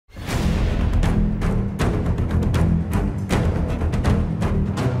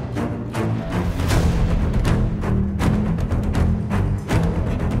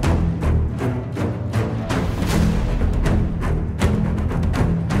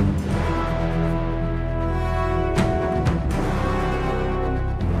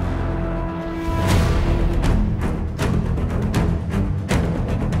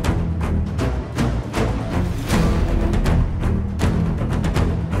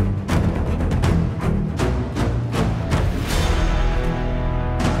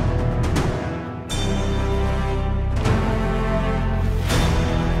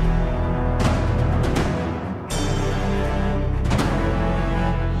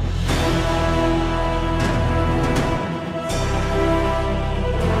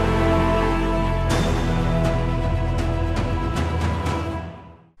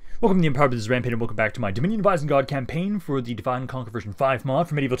Welcome to the Empire, this is Rampaned, and welcome back to my Dominion of Isengard campaign for the Divine Conquer version 5 mod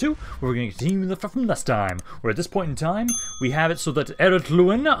for Medieval 2, where we're going to continue the from last time. Where at this point in time, we have it so that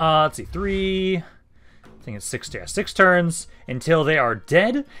Erotluin, let's see, I think it's 6 turns until they are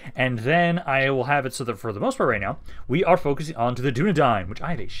dead, and then I will have it so that for the most part right now, we are focusing on to the Dunedain, which I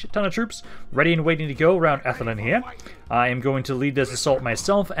have a shit ton of troops ready and waiting to go around Athilin here. I am going to lead this assault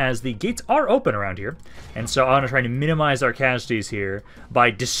myself as the gates are open around here, and so I'm going to try to minimize our casualties here by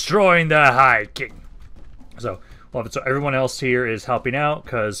destroying the High King. So, well, so everyone else here is helping out,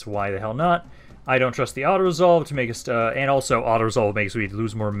 because why the hell not? I don't trust the auto-resolve to make us, and also auto-resolve makes we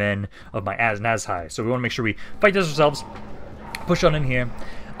lose more men of my Naz-High. So we want to make sure we fight this ourselves, push on in here.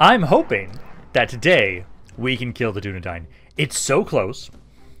 I'm hoping that today we can kill the Dunedain. It's so close,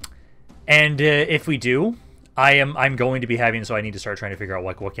 and if we do, I'm going to be having, so I need to start trying to figure out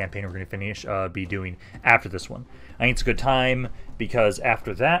like what campaign we're going to be doing after this one. I think it's a good time, because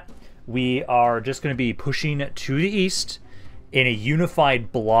after that, we are just going to be pushing to the east in a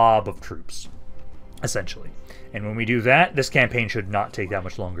unified blob of troops, essentially. And when we do that, this campaign should not take that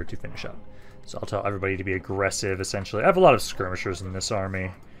much longer to finish up. So I'll tell everybody to be aggressive, essentially. I have a lot of skirmishers in this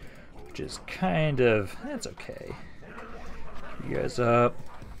army, which is kind of, that's okay. Get you guys up.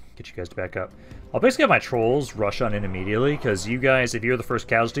 Get you guys to back up. I'll basically have my trolls rush on in immediately, because you guys, if you're the first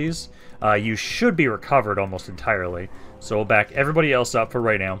casualties, you should be recovered almost entirely. So we'll back everybody else up for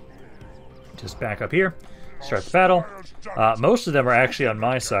right now. Just back up here. Start the battle. Most of them are actually on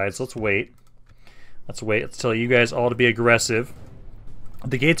my side, so let's wait. Let's tell you guys all to be aggressive.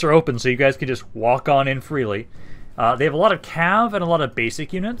 The gates are open, so you guys can just walk on in freely. They have a lot of cav and a lot of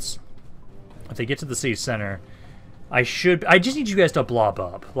basic units. If they get to the city center, I just need you guys to blob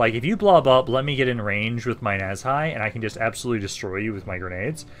up. Like, if you blob up, let me get in range with my Naz-High, and I can just absolutely destroy you with my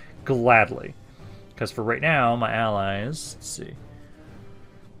grenades. Gladly. Because for right now, my allies, let's see.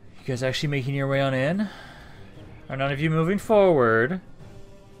 You guys actually making your way on in? Are none of you moving forward?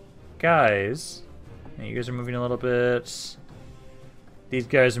 Guys. Yeah, you guys are moving a little bit. These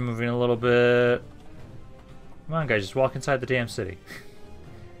guys are moving a little bit. Come on, guys, just walk inside the damn city.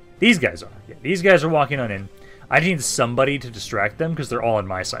 These guys are. Yeah, these guys are walking on in. I just need somebody to distract them because they're all on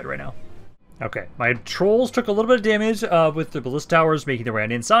my side right now. Okay, my trolls took a little bit of damage with the ballista towers making their way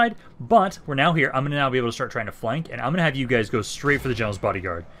on inside, but we're now here. I'm going to now be able to start trying to flank, and I'm going to have you guys go straight for the general's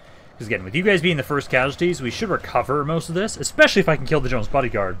bodyguard. Because again, with you guys being the first casualties, we should recover most of this, especially if I can kill the general's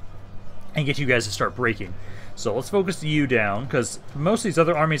bodyguard and get you guys to start breaking. So let's focus you down, because most of these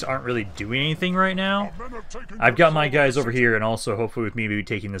other armies aren't really doing anything right now. I've got my guys over here, and also hopefully with me maybe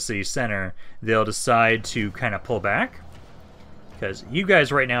taking the city center, they'll decide to kind of pull back. Because you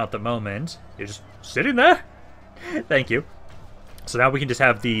guys right now at the moment, you're just sitting there. Thank you. So now we can just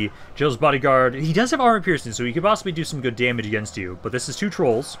have the general's bodyguard. He does have armor piercing, so he could possibly do some good damage against you, but this is 2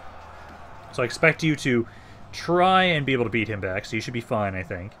 trolls. So I expect you to try and be able to beat him back, so you should be fine, I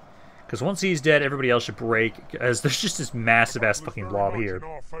think. Because once he's dead, everybody else should break, as there's just this massive-ass fucking blob here.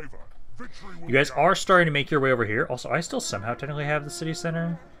 You guys are starting to make your way over here. Also, I still somehow technically have the city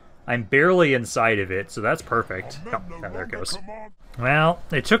center. I'm barely inside of it, so that's perfect. Oh, there it goes. Well,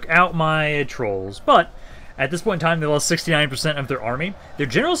 they took out my trolls, but at this point in time, they lost 69% of their army. Their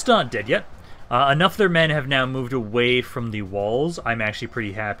general's still not dead yet. Enough of their men have now moved away from the walls. I'm actually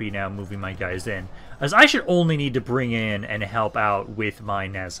pretty happy now moving my guys in, as I should only need to bring in and help out with my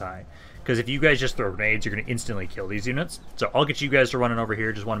Naz-High. Because if you guys just throw grenades, you're going to instantly kill these units. So I'll get you guys to running over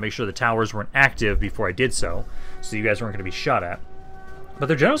here. Just want to make sure the towers weren't active before I did so you guys weren't going to be shot at. But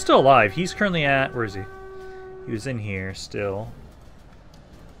their general's still alive. He's currently at... Where is he? He was in here still.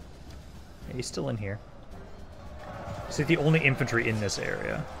 Yeah, he's still in here. He's like the only infantry in this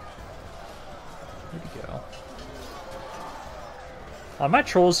area. Where'd he go? My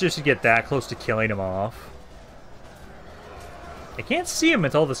trolls just to get that close to killing him off. I can't see him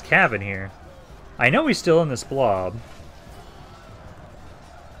with all this cav in here. I know he's still in this blob.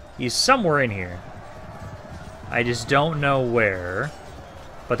 He's somewhere in here. I just don't know where.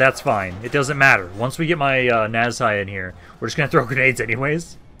 But that's fine. It doesn't matter. Once we get my Naz-High in here, we're just going to throw grenades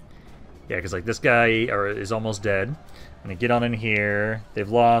anyways. Yeah, because like this guy is almost dead. I'm going to get on in here. They've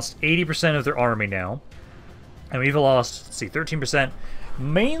lost 80% of their army now. And we've lost, let's see, 13%.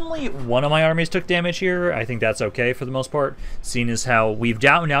 Mainly one of my armies took damage here. I think that's okay for the most part, seeing as how we've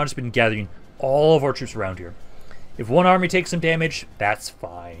now just been gathering all of our troops around here. If one army takes some damage, that's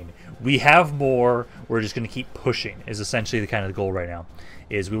fine. We have more. We're just going to keep pushing is essentially the kind of the goal right now.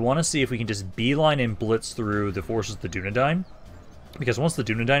 Is we want to see if we can just beeline and blitz through the forces of the Dunedain. Because once the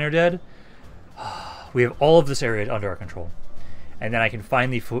Dunedain are dead, we have all of this area under our control. And then I can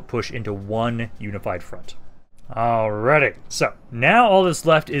finally push into one unified front. Alrighty, so now all that's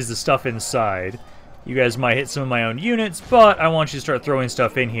left is the stuff inside. You guys might hit some of my own units, but I want you to start throwing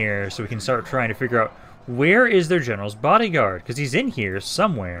stuff in here so we can start trying to figure out where is their general's bodyguard, because he's in here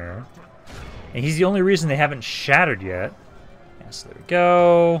somewhere. And he's the only reason they haven't shattered yet. Yes, there we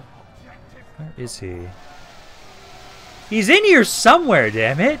go. Where is he? He's in here somewhere,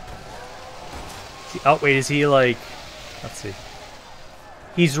 damn it! Oh, wait, is he like... Let's see.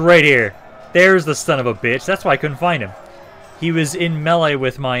 He's right here. There's the son of a bitch. That's why I couldn't find him. He was in melee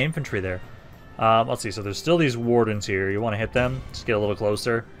with my infantry there. Let's see, so there's still these wardens here. You want to hit them? Just get a little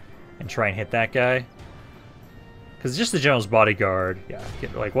closer and try and hit that guy. Because it's just the general's bodyguard. Yeah,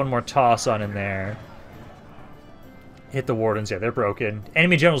 get like one more toss on in there. Hit the wardens. Yeah, they're broken.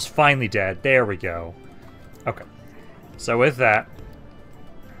 Enemy general's finally dead. There we go. Okay. So with that,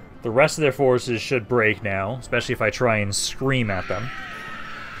 the rest of their forces should break now, especially if I try and scream at them.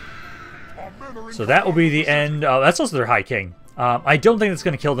 So that will be the end. That's also their High King. I don't think it's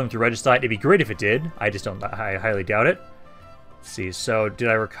going to kill them through Regicide. It'd be great if it did. I just don't. I highly doubt it. Let's see. So did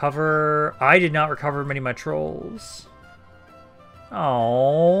I recover? I did not recover many of my trolls.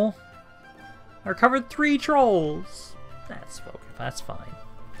 Oh, I recovered 3 trolls. That's fine.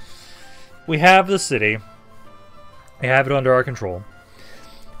 We have the city. We have it under our control.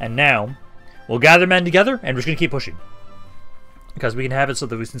 And now we'll gather men together, and we're just going to keep pushing. Because we can have it so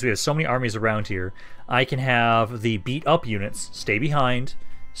that since we have so many armies around here, I can have the beat-up units stay behind,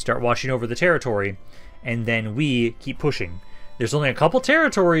 start watching over the territory, and then we keep pushing. There's only a couple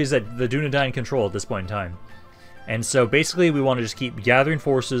territories that the Dunedain control at this point in time. And so basically we want to just keep gathering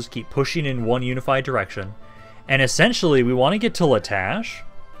forces, keep pushing in one unified direction. And essentially we want to get to Litash.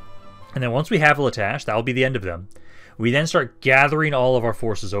 And then once we have Litash, that will be the end of them. We then start gathering all of our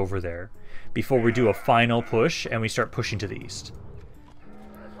forces over there before we do a final push and we start pushing to the east.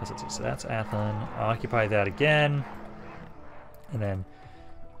 So that's Athilin. Occupy that again. And then,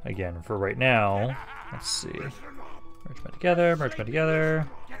 again, for right now, let's see. Merge men together, merge men together.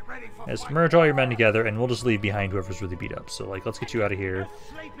 Let's merge all your men together, and we'll just leave behind whoever's really beat up. So, like, let's get you out of here.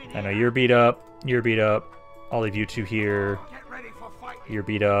 I know you're beat up. You're beat up. I'll leave you 2 here. You're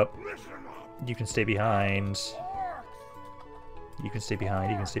beat up. You can stay behind. You can stay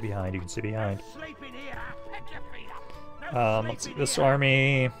behind. You can stay behind. You can stay behind. Let's see. This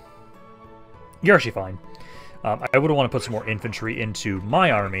army... You're actually fine. I would want to put some more infantry into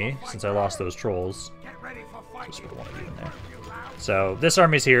my army, since I lost those trolls. Just put 1 of you in there. So, this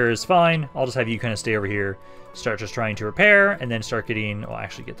army's here is fine. I'll just have you kind of stay over here. Start just trying to repair, and then start getting... Well,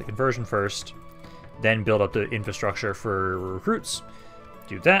 actually get the conversion first. Then build up the infrastructure for recruits.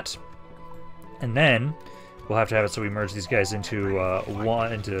 Do that. And then... We'll have to have it so we merge these guys into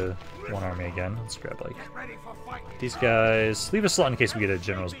one army again. Let's grab, like, these guys. Leave a slot in case we get a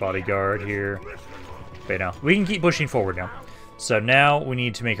general's bodyguard here. Okay, now, we can keep pushing forward now. So now we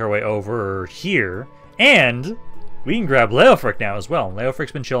need to make our way over here. And we can grab Leofric now as well.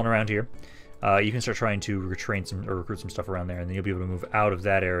 Leofric's been chilling around here. You can start trying to recruit some stuff around there, and then you'll be able to move out of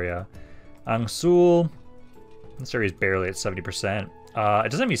that area. Angsul. This area is barely at 70%. It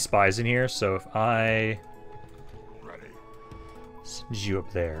doesn't have any spies in here, so if I... send you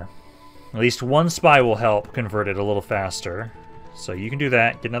up there. At least 1 spy will help convert it a little faster. So you can do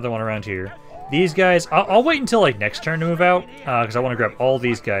that. Get another one around here. These guys, I'll wait until like next turn to move out, because I want to grab all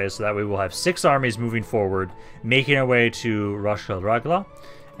these guys, so that way we'll have 6 armies moving forward, making our way to Rashal-Ragla.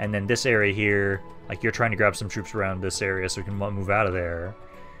 And then this area here, like you're trying to grab some troops around this area so we can move out of there.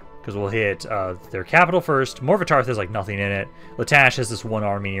 Because we'll hit their capital first. Morvatarth has like nothing in it. Litash has this 1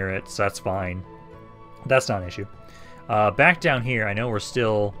 army near it, so that's fine. That's not an issue. Back down here, I know we're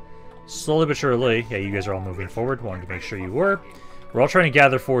still slowly but surely... Yeah, you guys are all moving forward. Wanted to make sure you were. We're all trying to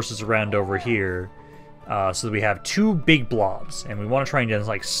gather forces around over here so that we have 2 big blobs. And we want to try and just,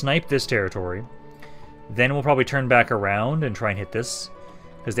 like, snipe this territory. Then we'll probably turn back around and try and hit this.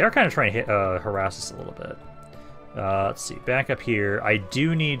 Because they are kind of trying to harass us a little bit. Let's see. Back up here. I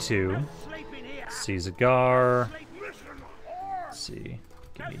do need to... Let's see, Zagar. Let's see.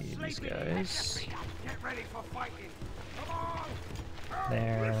 Give me these guys.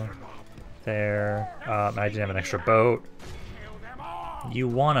 There. I didn't have an extra boat. You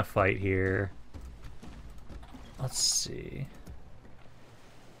want to fight here. Let's see.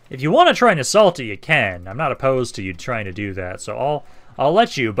 If you want to try and assault it, you can. I'm not opposed to you trying to do that, so I'll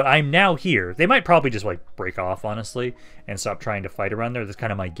let you, but I'm now here. They might probably just, like, break off, honestly, and stop trying to fight around there. That's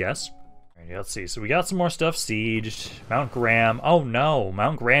kind of my guess. Alright, let's see. So we got some more stuff sieged. Mount Graham. Oh, no.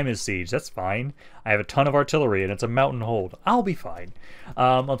 Mount Graham is sieged. That's fine. I have a ton of artillery, and it's a mountain hold. I'll be fine.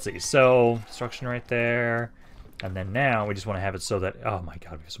 Let's see. So, destruction right there. And then now we just want to have it so that... Oh my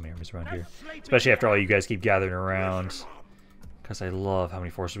god, we have so many armies around here. Especially after all you guys keep gathering around. Because I love how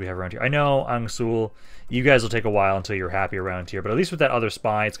many forces we have around here. I know, Angsul, you guys will take a while until you're happy around here. But at least with that other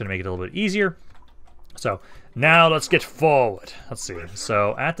spy, it's going to make it a little bit easier. So, now let's get forward. Let's see.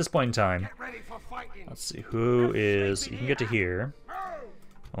 So, at this point in time, let's see who is... You can get to here.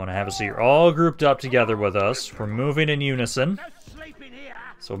 I want to have it so you're all grouped up together with us. We're moving in unison.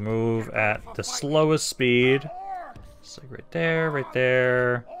 So move at the slowest speed. So right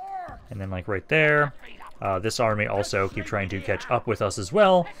there, and then like right there. This army also keep trying to catch up with us as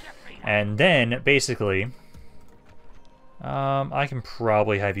well. And then basically, I can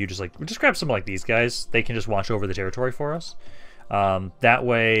probably have you just grab some like these guys. They can just watch over the territory for us. That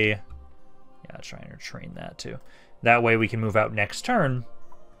way, yeah, trying to train that too. That way we can move out next turn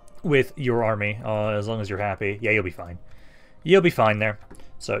with your army, as long as you're happy. Yeah, you'll be fine. You'll be fine there.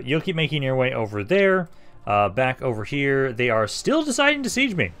 So you'll keep making your way over there. Back over here, they are still deciding to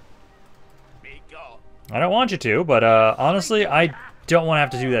siege me. I don't want you to, but honestly, I don't want to have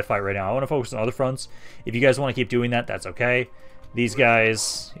to do that fight right now. I want to focus on other fronts. If you guys want to keep doing that, that's okay. These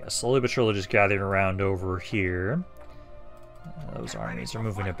guys, yeah, slowly but surely just gathering around over here. Those armies are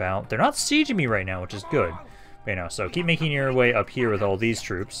moving about. They're not sieging me right now, which is good. You know, so keep making your way up here with all these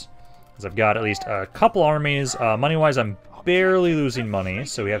troops. Because I've got at least a couple armies. Money-wise, I'm barely losing money,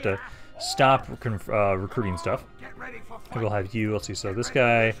 so we have to stop recruiting stuff. We'll have you, let's see, so this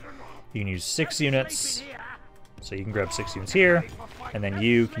guy, you can use 6 units. So you can grab 6 units here. And then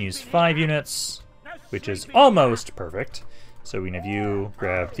you can use 5 units, which is almost perfect. So we can have you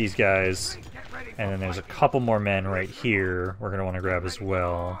grab these guys. And then there's a couple more men right here we're going to want to grab as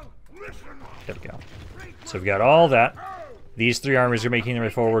well. There we go. So we've got all that. These 3 armies are making their way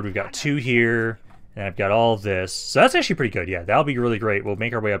forward. We've got 2 here. And I've got all of this. So that's actually pretty good. Yeah, that'll be really great. We'll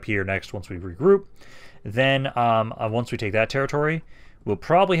make our way up here next once we regroup. Then once we take that territory, we'll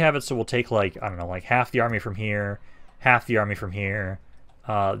probably have it so we'll take, like, I don't know, like half the army from here, half the army from here.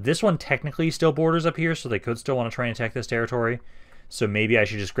 This one technically still borders up here, so they could still want to try and attack this territory. So maybe I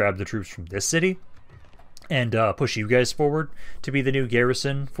should just grab the troops from this city and push you guys forward to be the new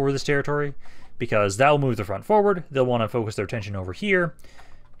garrison for this territory. Because that will move the front forward. They'll want to focus their attention over here.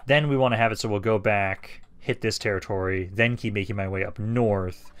 Then we want to have it so we'll go back, hit this territory, then keep making my way up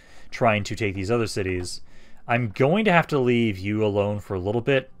north, trying to take these other cities. I'm going to have to leave you alone for a little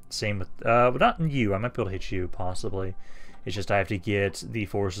bit. Same with, not you, I might be able to hit you, possibly. It's just I have to get the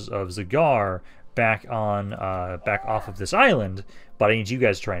forces of Ziegler back off of this island, but I need you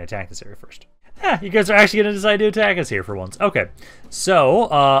guys to try and attack this area first. You guys are actually going to decide to attack us here for once. Okay, so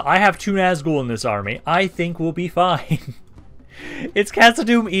I have 2 Nazgul in this army. I think we'll be fine. It's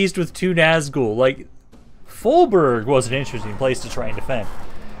Khazad-Dûm East with 2 Nazgul. Like, Fulberg was an interesting place to try and defend.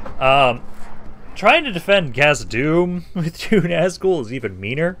 Trying to defend Khazad-Dûm with 2 Nazgul is even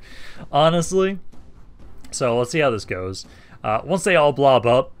meaner, honestly. So let's see how this goes. Once they all blob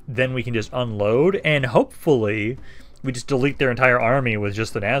up, then we can just unload, and hopefully we just delete their entire army with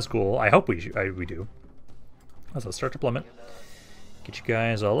just the Nazgul. I hope we do. Let's start deployment. Get you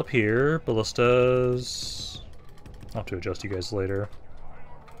guys all up here. Ballistas. I'll have to adjust you guys later.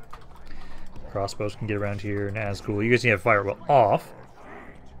 Crossbows can get around here. Nazgul. You guys need to have firewall off.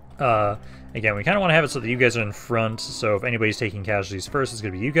 Again, we kind of want to have it so that you guys are in front. So if anybody's taking casualties first, it's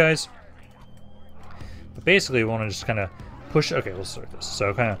going to be you guys. But basically, we want to just kind of push. Okay, we'll start this.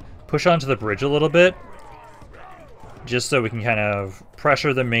 So kind of push onto the bridge a little bit. Just so we can kind of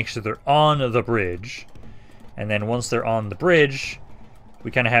pressure them, make sure they're on the bridge. And then once they're on the bridge,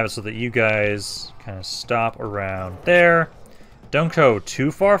 we kind of have it so that you guys kind of stop around there. Don't go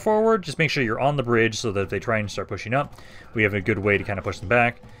too far forward. Just make sure you're on the bridge so that if they try and start pushing up, we have a good way to kind of push them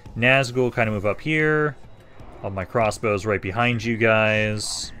back. Nazgul kind of move up here. All my crossbows right behind you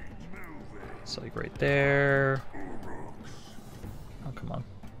guys. So like right there. Oh, come on.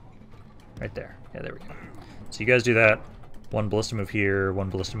 Right there. Yeah, there we go. So you guys do that. 1 ballista move here, 1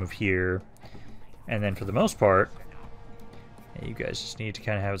 ballista move here. And then for the most part, you guys just need to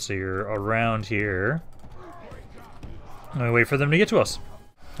kind of have it so you're around here. And we wait for them to get to us.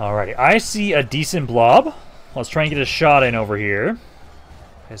 Alrighty, I see a decent blob. Let's try and get a shot in over here.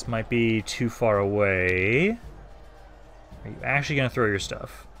 This might be too far away. Are you actually going to throw your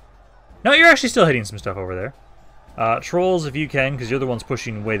stuff? No, you're actually still hitting some stuff over there. Trolls, if you can, because you're the ones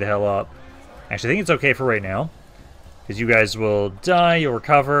pushing way the hell up. Actually, I think it's okay for right now. Because you guys will die, you'll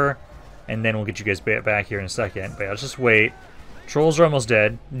recover, and then we'll get you guys back here in a second. But yeah, let's just wait. Trolls are almost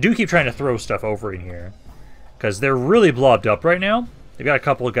dead. Do keep trying to throw stuff over in here. Because they're really blobbed up right now. They've got a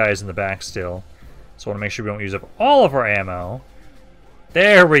couple of guys in the back still. So I want to make sure we don't use up all of our ammo.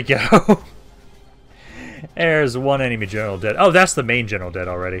 There we go. There's one enemy general dead. Oh, that's the main general dead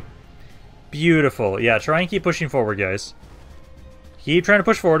already. Beautiful. Yeah, try and keep pushing forward, guys. Keep trying to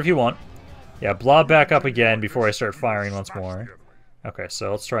push forward if you want. Yeah, blob back up again before I start firing once more. Okay,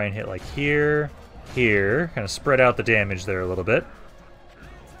 so let's try and hit like here, here. Kind of spread out the damage there a little bit.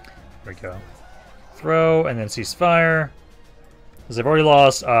 There we go. Throw, and then ceasefire. Because they've already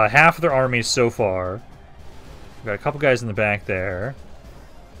lost half of their armies so far. We've got a couple guys in the back there.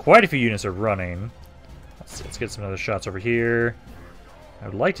 Quite a few units are running. Let's get some other shots over here. I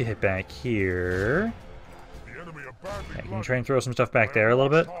would like to hit back here. Yeah, can you try and throw some stuff back there a little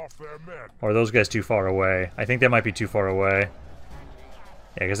bit? Or are those guys too far away? I think they might be too far away.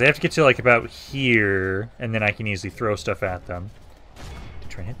 Yeah, because they have to get to like about here, and then I can easily throw stuff at them.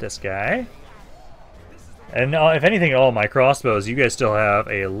 Try and hit this guy. And if anything at all, my crossbows, you guys still have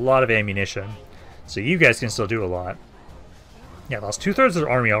a lot of ammunition. So you guys can still do a lot. Yeah, lost 2/3 of their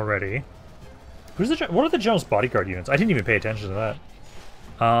army already. What are the General's Bodyguard units? I didn't even pay attention to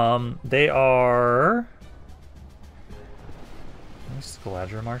that. They are... These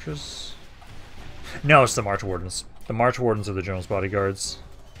Galadriel Marchers? No, it's the March Wardens. The March Wardens are the General's Bodyguards.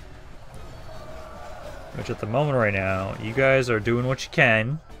 Which at the moment right now, you guys are doing what you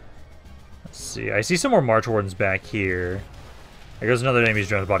can. Let's see. I see some more March Wardens back here. There goes another enemy's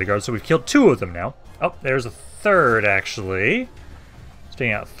General's Bodyguard, so we've killed 2 of them now. Oh, there's a 3rd, actually.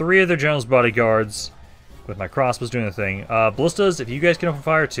 Taking out 3 of their General's Bodyguards with my crossbows doing the thing. Ballistas, if you guys can open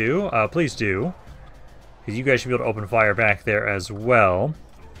fire too, please do. Because you guys should be able to open fire back there as well.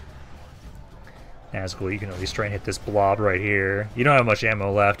 That's cool. You can at least try and hit this blob right here. You don't have much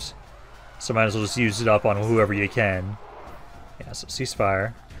ammo left, so might as well just use it up on whoever you can. Yeah, so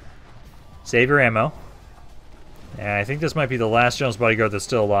ceasefire. Save your ammo. And I think this might be the last General's Bodyguard that's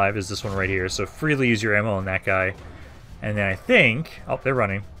still alive, is this one right here. So freely use your ammo on that guy. And then I think... Oh, they're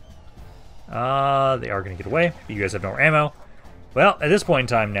running. They are going to get away. You guys have no more ammo. Well, at this point in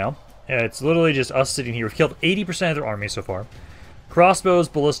time now, it's literally just us sitting here. We've killed 80% of their army so far. Crossbows,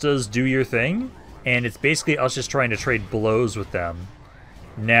 ballistas, do your thing. And it's basically us just trying to trade blows with them.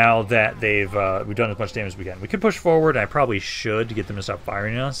 Now that we've done as much damage as we can. We could push forward, and I probably should to get them to stop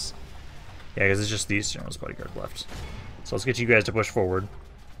firing at us. Yeah, because it's just these General's Bodyguard left. So let's get you guys to push forward.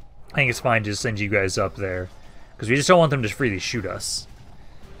 I think it's fine to just send you guys up there. Because we just don't want them to freely shoot us.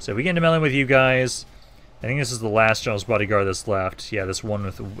 So we get into melee with you guys. I think this is the last General's Bodyguard that's left. Yeah, this one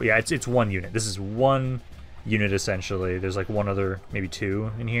with... Yeah, it's one unit. This is one unit, essentially. There's like one other, maybe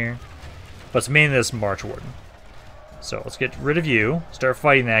 2 in here. But it's mainly this March Warden. So let's get rid of you. Start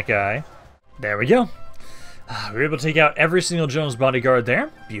fighting that guy. There we go. We were able to take out every single General's Bodyguard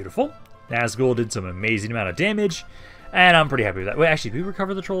there. Beautiful. Nazgul did some amazing amount of damage. And I'm pretty happy with that. Wait, actually, did we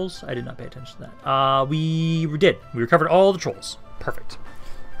recover the trolls? I did not pay attention to that. We did. We recovered all the trolls. Perfect.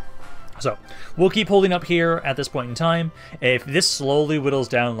 So, we'll keep holding up here at this point in time. If this slowly whittles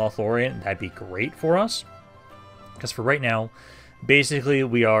down Lothlorien, that'd be great for us. Because for right now, basically,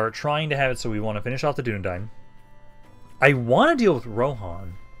 we are trying to have it so we want to finish off the Dunedain. I want to deal with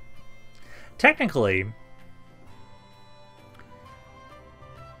Rohan. Technically,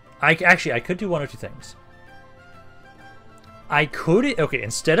 I could do one of 2 things. I could... Okay,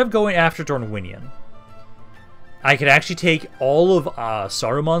 instead of going after Dornwinion, I could actually take all of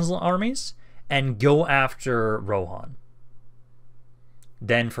Saruman's armies and go after Rohan.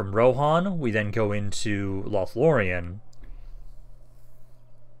 Then from Rohan, we then go into Lothlorien.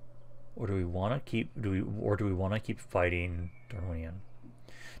 Or do we want to keep... do we want to keep fighting Dornwinion?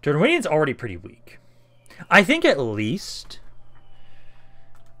 Dornwinion's already pretty weak. I think at least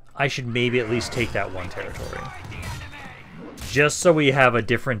I should maybe at least take that one territory. Just so we have a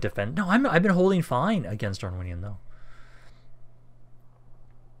different defense. No, I've been holding fine against Dornwinion, though.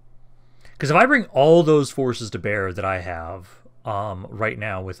 Because if I bring all those forces to bear that I have right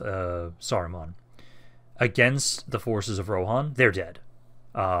now with Saruman against the forces of Rohan, they're dead.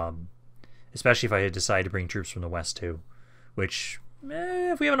 Especially if I decide to bring troops from the west, too. Which,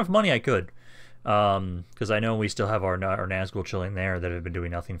 if we have enough money, I could. Because I know we still have our Nazgul chilling there that have been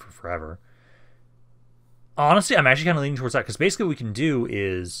doing nothing for forever. Honestly, I'm actually kind of leaning towards that, because basically what we can do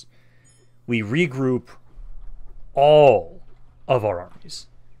is we regroup all of our armies.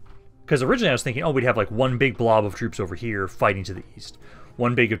 Because originally I was thinking, oh, we'd have like one big blob of troops over here fighting to the east.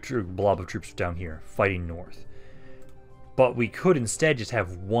 One big blob of troops down here fighting north. But we could instead just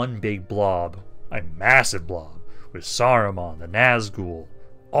have one big blob, a massive blob, with Saruman, the Nazgul,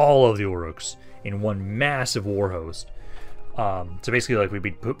 all of the Uruks in one massive war host. So basically, like,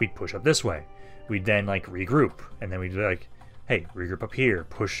 we'd push up this way. We'd then, like, regroup. And then we'd be like, hey, regroup up here.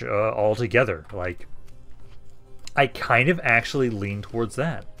 Push all together. Like, I kind of actually lean towards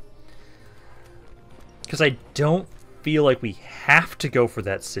that. Because I don't feel like we have to go for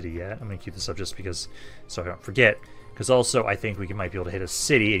that city yet. I'm going to keep this up just because, so I don't forget. Because also, I think we might be able to hit a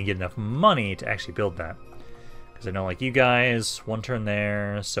city and get enough money to actually build that. Because I know, like, you guys, 1 turn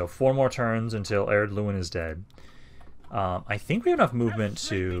there, so 4 more turns until Ered is dead. I think we have enough movement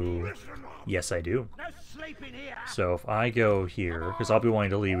to... Yes, I do. So if I go here, because I'll be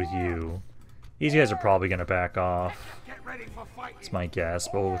wanting to lead with you, these guys are probably going to back off. That's my guess,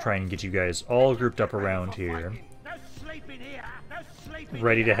 but we'll try and get you guys all grouped up around here.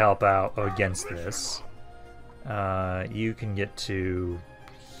 Ready to help out against this. You can get to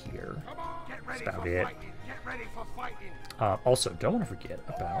here. That's about it. Also, don't want to forget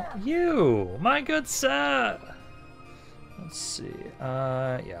about you, my good sir. Let's see.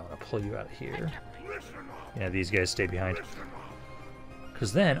 Yeah, I'm gonna pull you out of here. Yeah, these guys stay behind.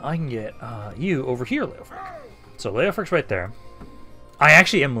 Because then I can get you over here, Leofric. So Leofric's right there. I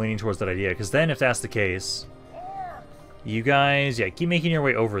actually am leaning towards that idea, because then if that's the case, you guys, yeah, keep making your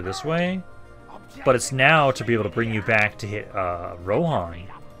way over this way. But it's now to be able to bring you back to hit Rohan.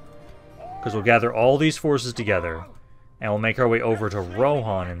 Because we'll gather all these forces together, and we'll make our way over to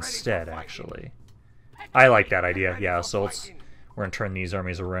Rohan instead, actually. I like that idea, yeah, so we're going to turn these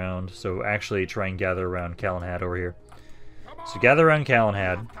armies around. So actually try and gather around Calenhad over here. So gather around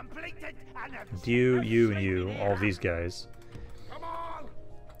Calenhad. You, and you, all these guys.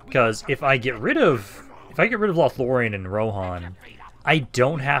 Because if I get rid of Lothlorien and Rohan, I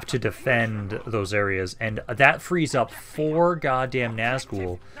don't have to defend those areas, and that frees up 4 goddamn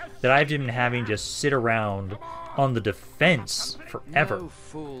Nazgul that I've been having just sit around on the defense forever.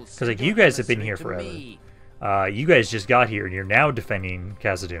 Because like you guys have been here forever. You guys just got here and you're now defending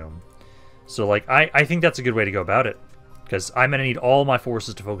Khazad-Dûm. So like I think that's a good way to go about it. Because I'm gonna need all my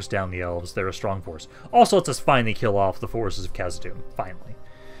forces to focus down the elves. They're a strong force. Also lets us finally kill off the forces of Khazad-Dûm. Finally.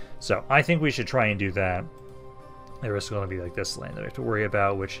 So I think we should try and do that. There is going to be like this land that I have to worry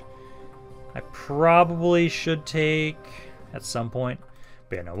about, which I probably should take at some point.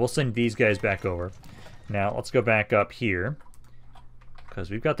 But yeah, no, we'll send these guys back over. Now, let's go back up here. Because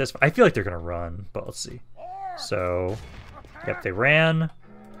we've got this. I feel like they're going to run, but let's see. So, yep, they ran.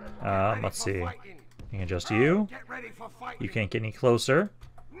 Let's see. I can adjust you. You can't get any closer.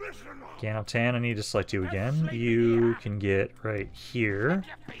 Ganoptan, I need to select you again. You can get right here.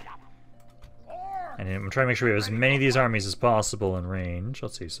 And I'm trying to make sure we have as many of these armies as possible in range.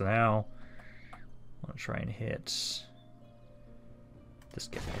 Let's see, so now I'm going to try and hit this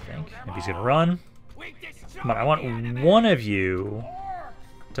guy, I think. If he's going to run. Come on, I want one of you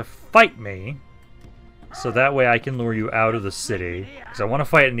to fight me. So that way I can lure you out of the city. Because I want to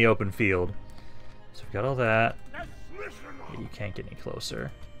fight in the open field. So we've got all that. Yeah, you can't get any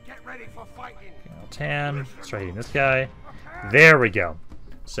closer. Tan, let's try hitting this guy. There we go.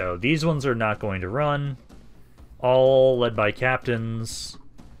 So these ones are not going to run. All led by captains.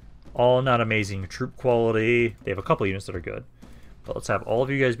 All not amazing troop quality. They have a couple units that are good. But let's have all of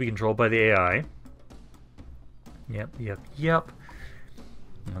you guys be controlled by the AI. Yep.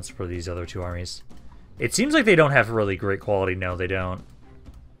 And that's for these other 2 armies. It seems like they don't have really great quality. No, they don't.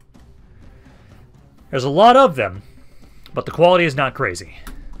 There's a lot of them, but the quality is not crazy.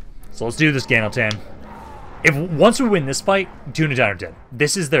 So let's do this, Ganoptan. Once we win this fight, Dunedain are dead.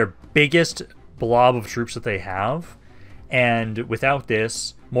 This is their biggest blob of troops that they have, and without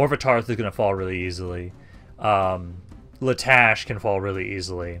this, Morvatarth is going to fall really easily. Litash can fall really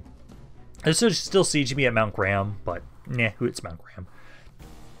easily. There's still siege me at Mount Graham, but nah, it's Mount Graham.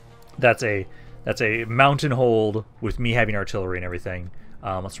 That's a mountain hold with me having artillery and everything.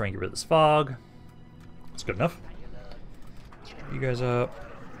 Let's try and get rid of this fog. That's good enough. You guys up.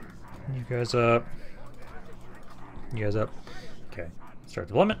 You guys up. You guys up. Okay. Start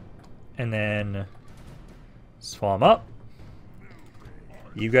deployment. And then swarm up.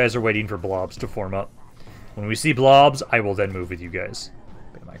 You guys are waiting for blobs to form up. When we see blobs, I will then move with you guys.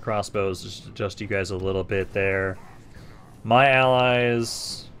 My crossbows, just adjust you guys a little bit there. My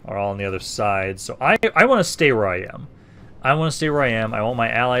allies are all on the other side, so I want to stay where I am. I want to stay where I am. I want my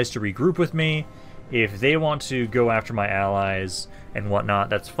allies to regroup with me. If they want to go after my allies and whatnot,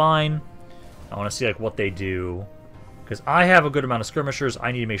 that's fine. I want to see like what they do. Because I have a good amount of skirmishers,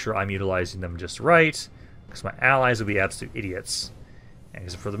 I need to make sure I'm utilizing them just right. Because my allies will be absolute idiots.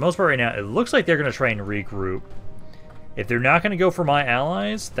 And for the most part right now, it looks like they're going to try and regroup. If they're not going to go for my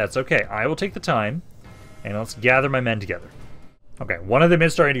allies, that's okay. I will take the time, and let's gather my men together. Okay, one of them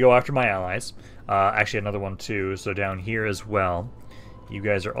is starting to go after my allies. Actually, another one too, so down here as well. You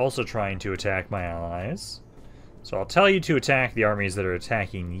guys are also trying to attack my allies. So I'll tell you to attack the armies that are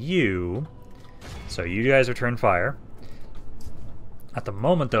attacking you. So you guys return fire. At the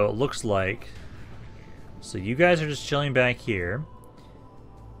moment, though, it looks like So you guys are just chilling back here.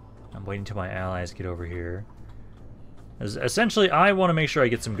 I'm waiting until my allies get over here. Essentially, I want to make sure I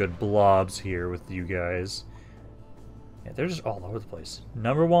get some good blobs here with you guys. Yeah, they're just all over the place.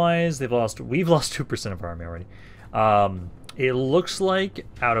 Number-wise, we've lost 2% of our army already. It looks like,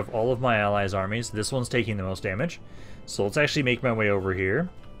 out of all of my allies' armies, this one's taking the most damage. So let's actually make my way over here.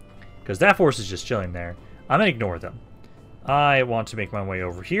 Because that force is just chilling there. I'm going to ignore them. I want to make my way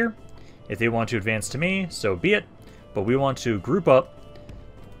over here. If they want to advance to me, so be it. But we want to group up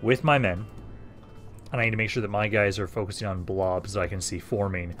with my men. And I need to make sure that my guys are focusing on blobs that I can see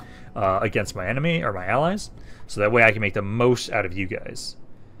forming against my enemy, or my allies. So that way I can make the most out of you guys.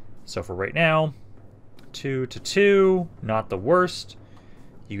 So for right now, 2 to 2, not the worst.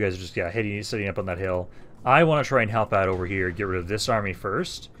 You guys are just sitting up on that hill. I want to try and help out over here, get rid of this army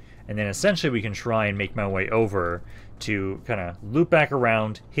first. And then essentially we can try and make my way over to kind of loop back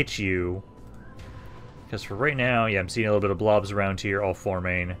around, hit you. Because for right now, yeah, I'm seeing a little bit of blobs around here, all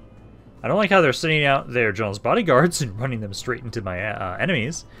forming. I don't like how they're sending out their general's bodyguards and running them straight into my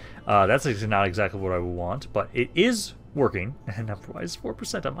enemies. That's not exactly what I would want, but it is working. And number-wise,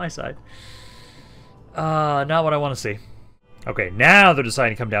 4% on my side. Not what I want to see. Okay, now they're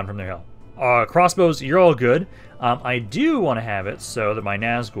deciding to come down from their hill. Crossbows, you're all good. I do want to have it so that my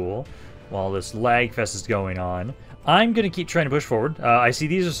Nazgul, while this lag fest is going on, I'm going to keep trying to push forward. I see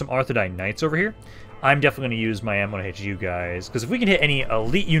these are some Arthedain Knights over here. I'm definitely going to use my M when I hit you guys, because if we can hit any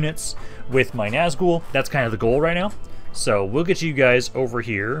elite units with my Nazgul, that's kind of the goal right now. So we'll get you guys over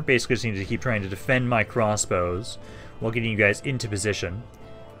here. Basically just need to keep trying to defend my crossbows while getting you guys into position.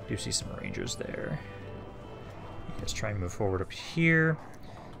 I do see some Rangers there. You guys try and move forward up here.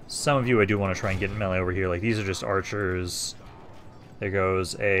 Some of you I do want to try and get in melee over here. Like, these are just archers. There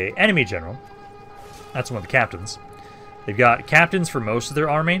goes a enemy general. That's one of the captains. They've got captains for most of their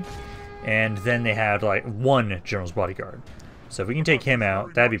army. And then they have, like, one general's bodyguard. So if we can take him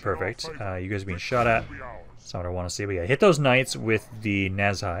out, that'd be perfect. You guys are being shot at. That's not what I want to see. But yeah, hit those knights with the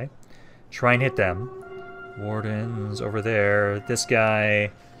Nazhai. Try and hit them. Wardens over there. This guy,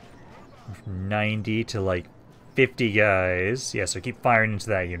 90 to, like, 50 guys. Yeah, so keep firing into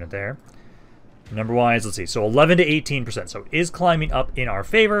that unit there. Number-wise, let's see. So 11 to 18%. So it is climbing up in our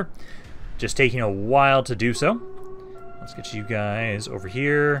favor. Just taking a while to do so. Let's get you guys over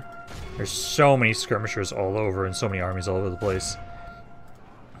here. There's so many skirmishers all over and so many armies all over the place.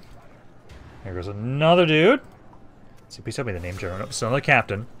 There goes another dude. Let's see, please tell me the name, General. Nope, it's another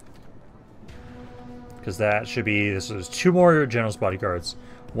captain. Because that should be... This is 2 more general's bodyguards.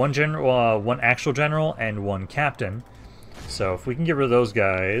 One actual general and 1 captain. So if we can get rid of those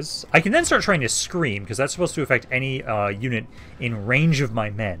guys... I can then start trying to scream, because that's supposed to affect any unit in range of my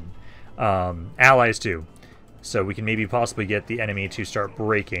men. Allies too. So we can maybe possibly get the enemy to start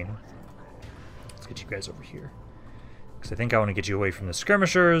breaking. Let's get you guys over here. Because I think I want to get you away from the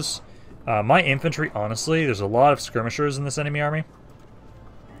skirmishers. My infantry, honestly, there's a lot of skirmishers in this enemy army.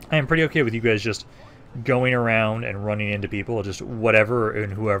 I am pretty okay with you guys just going around and running into people, just whatever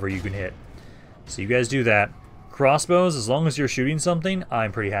and whoever you can hit. So you guys do that. Crossbows, as long as you're shooting something,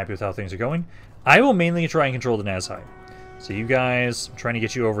 I'm pretty happy with how things are going. I will mainly try and control the Nazhai. So you guys, I'm trying to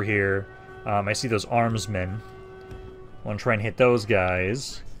get you over here. I see those armsmen. I want to try and hit those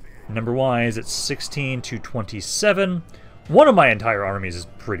guys. Number-wise, it's 16 to 27. One of my entire armies is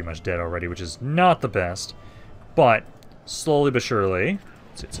pretty much dead already, which is not the best. But, slowly but surely.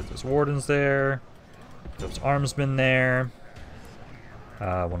 Let's hit those wardens there. Those armsmen there.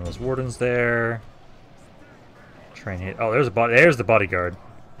 One of those wardens there. Try and hit... Oh, there's the bodyguard.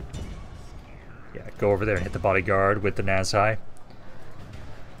 Yeah, go over there and hit the bodyguard with the Nazhai.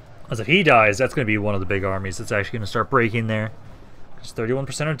 As if he dies, that's going to be one of the big armies that's actually going to start breaking there. Because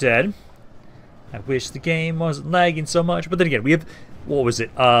 31% are dead. I wish the game wasn't lagging so much. But then again, we have... What was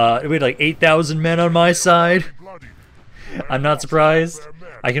it? We had like 8,000 men on my side. I'm not surprised.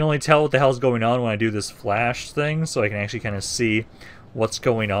 I can only tell what the hell's going on when I do this flash thing. So I can actually kind of see what's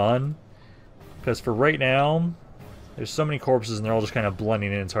going on. Because for right now, there's so many corpses and they're all just kind of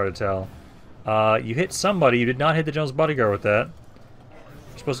blending in. It's hard to tell. You hit somebody. You did not hit the general's bodyguard with that.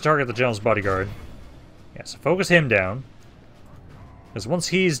 You're supposed to target the general's bodyguard. Yeah, so focus him down. Because once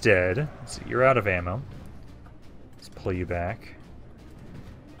he's dead... Let's see, you're out of ammo. Let's pull you back.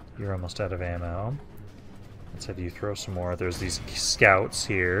 You're almost out of ammo. Let's have you throw some more. There's these scouts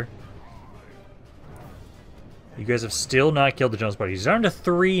here. You guys have still not killed the general's bodyguard. He's down to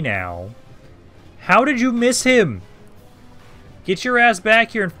 3 now. How did you miss him? Get your ass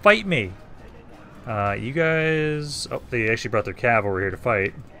back here and fight me. You guys... Oh, they actually brought their cav over here to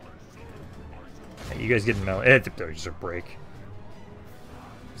fight. You guys getting melee. There's a break.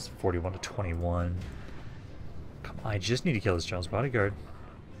 It's 41 to 21. I just need to kill this general's bodyguard.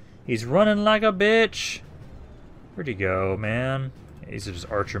 He's running like a bitch. Where'd he go, man? These are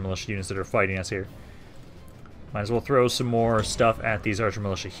just archer militia units that are fighting us here. Might as well throw some more stuff at these archer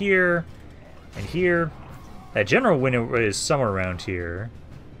militia here and here. That general winner is somewhere around here.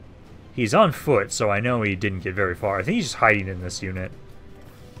 He's on foot, so I know he didn't get very far. I think he's just hiding in this unit.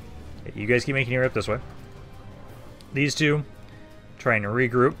 You guys keep making your way up this way. These two, trying to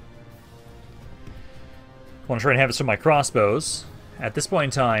regroup. I want to try and have some of my crossbows. At this point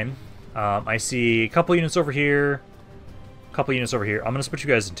in time, I see a couple units over here, a couple units over here. I'm going to split you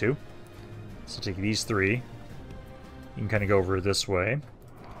guys in two. So take these three. You can kind of go over this way.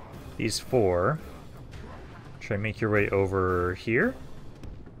 These four. Try and make your way over here.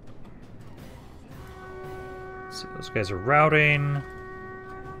 So those guys are routing.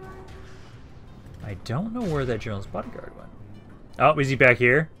 I don't know where that general's bodyguard went. Oh, is he back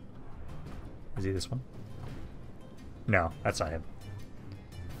here? Is he this one? No, that's not him.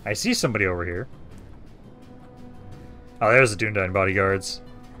 I see somebody over here. Oh, there's the Dúnedain bodyguards.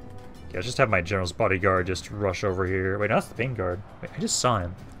 Yeah, I'll just have my general's bodyguard just rush over here. Wait, no, that's the Bane Guard. Wait, I just saw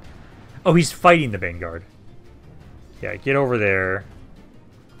him. Oh, he's fighting the Bane Guard. Yeah, get over there.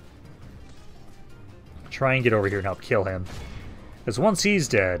 Try and get over here and help kill him. Because once he's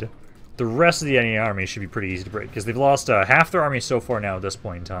dead, the rest of the enemy army should be pretty easy to break. Because they've lost half their army so far now at this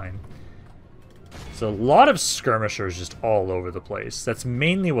point in time. So a lot of skirmishers just all over the place. That's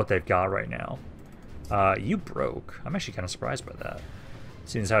mainly what they've got right now. You broke. I'm actually kind of surprised by that.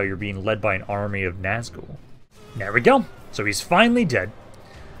 Seeing as how you're being led by an army of Nazgul. There we go. So he's finally dead.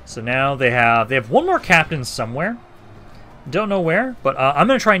 So now they have one more captain somewhere. Don't know where, but I'm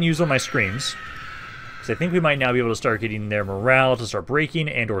going to try and use one of my screams. Because I think we might now be able to start getting their morale to start breaking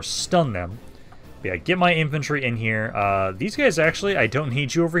and or stun them. But yeah, get my infantry in here. These guys actually, I don't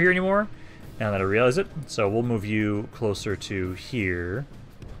need you over here anymore. Now that I realize it. So we'll move you closer to here.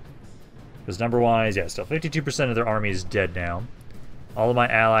 Because number-wise, yeah, still 52% of their army is dead now. All of my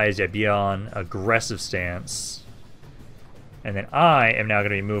allies, yeah, be on aggressive stance. And then I am now going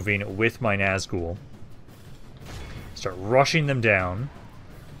to be moving with my Nazgul. Start rushing them down.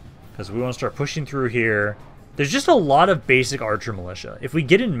 Because we want to start pushing through here. There's just a lot of basic archer militia. If we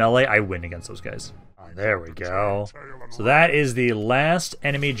get in melee, I win against those guys. Oh, there we go. So that is the last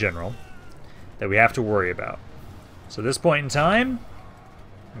enemy general that we have to worry about. So at this point in time,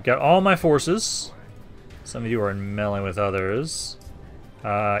 I've got all my forces. Some of you are in melee with others.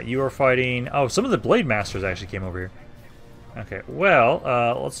 You are fighting... Oh, some of the Blade Masters actually came over here. Okay, well,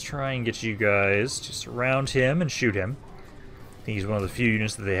 let's try and get you guys to surround him and shoot him. I think he's one of the few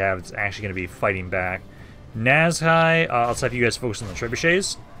units that they have that's actually going to be fighting back. Nazhai, let's have you guys focus on the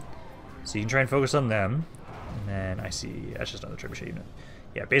trebuchets. So you can try and focus on them. And then I see... That's just another trebuchet unit.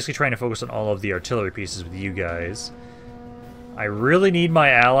 Yeah, basically trying to focus on all of the artillery pieces with you guys. I really need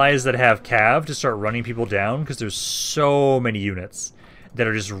my allies that have cav to start running people down because there's so many units that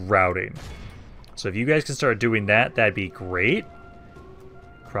are just routing. So if you guys can start doing that, that'd be great.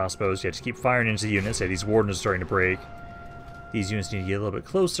 Crossbows, yeah, just keep firing into the units. Yeah, these wardens are starting to break. These units need to get a little bit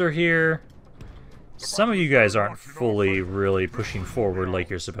closer here. Some of you guys aren't fully really pushing forward like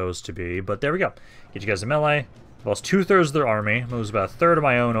you're supposed to be, but there we go. Get you guys in melee. Lost 2/3 of their army. Moves about 1/3 of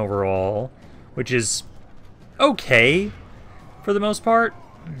my own overall, which is okay for the most part,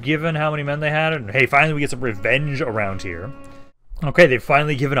 given how many men they had. And hey, finally we get some revenge around here. Okay, they've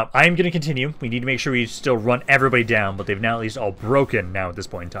finally given up. I'm going to continue. We need to make sure we still run everybody down, but they've now at least all broken now at this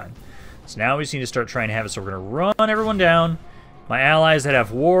point in time. So now we just need to start trying to have it. So we're going to run everyone down. My allies that have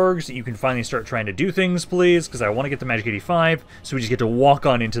wargs, you can finally start trying to do things, please, because I want to get the Magic 85, so we just get to walk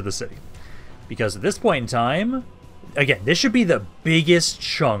on into the city. Because at this point in time, again, this should be the biggest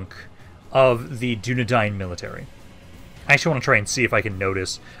chunk of the Dúnedain military. I actually want to try and see if I can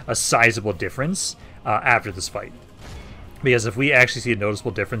notice a sizable difference after this fight. Because if we actually see a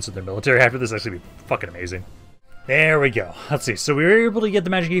noticeable difference in the military after this, that's going to be fucking amazing. There we go. Let's see. So we were able to get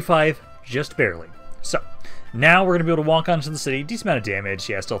the Magic 85 just barely. So now we're going to be able to walk onto the city. Decent amount of damage.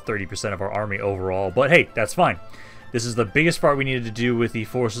 Yeah, still 30% of our army overall. But hey, that's fine. This is the biggest part we needed to do with the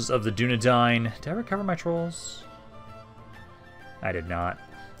forces of the Dúnedain. Did I recover my trolls? I did not.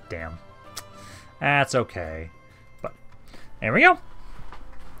 Damn. That's okay. But there we go.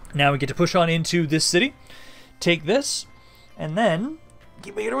 Now we get to push on into this city. Take this. And then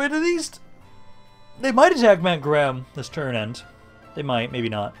keep making our way to the east. They might attack Mount Graham this turn end. They might, maybe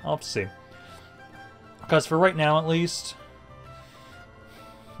not. I'll have to see. Because for right now, at least,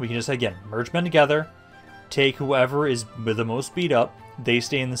 we can just, again, merge men together. Take whoever is the most beat up. They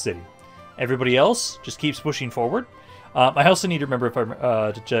stay in the city. Everybody else just keeps pushing forward. I also need to remember if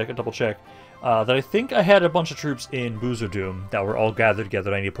to double check that I think I had a bunch of troops in Khazad-Dûm that were all gathered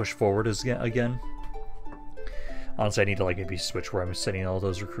together. That I need to push forward again. Honestly, I need to like maybe switch where I'm sending all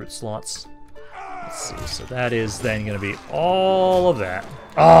those recruit slots. Let's see. So that is then going to be all of that.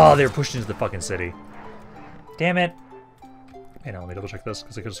 Oh, they're pushed into the fucking city. Damn it. Hey, now let me double check this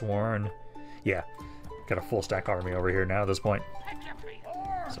because I could have sworn. Yeah, got a full stack army over here now at this point.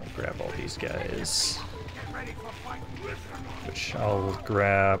 So I'll grab all these guys. Which I'll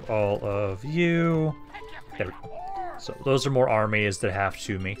grab all of you. There we go. So those are more armies that have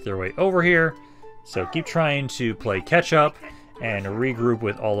to make their way over here. So keep trying to play catch up and regroup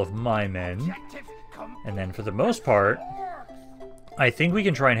with all of my men. And then for the most part, I think we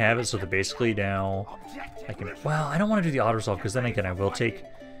can try and have it so that basically now I can... Well, I don't want to do the auto-resolve because then again I will take...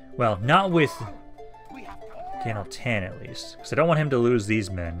 Well, not with Gandalf 10 at least. Because I don't want him to lose these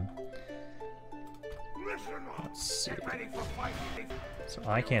men. Let's see. So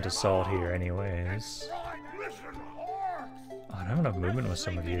I can't assault here anyways. Oh, I don't have enough movement with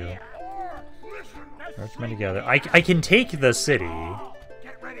some of you. Merge men together. I can take the city.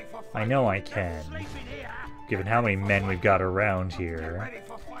 I know I can. Given how many men we've got around here.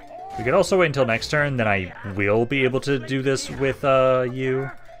 We could also wait until next turn, then I will be able to do this with you.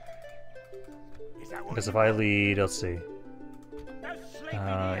 Because if I lead, let's see.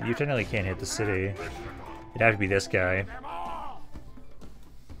 You technically can't hit the city. It'd have to be this guy.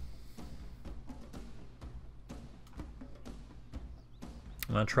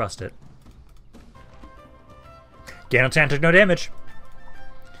 I'm gonna trust it. Gandalf took no damage.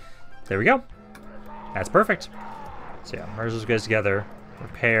 There we go. That's perfect. So yeah, merge those guys together.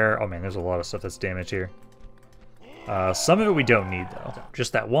 Repair. Oh man, there's a lot of stuff that's damaged here. Some of it we don't need though.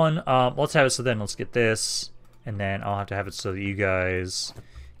 Just that one. Let's have it so then let's get this. And then I'll have to have it so that you guys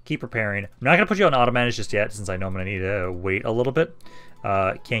keep repairing. I'm not going to put you on auto manage just yet since I know I'm going to need to wait a little bit.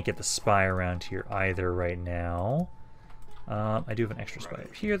 Can't get the spy around here either right now. I do have an extra spy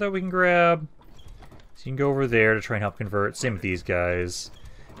up here that we can grab. So you can go over there to try and help convert. Same with these guys.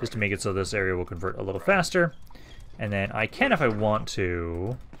 Just to make it so this area will convert a little faster. And then I can, if I want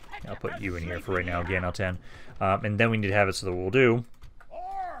to, I'll put you in here for right now, Gandalf 10. And then we need to have it so that what we'll do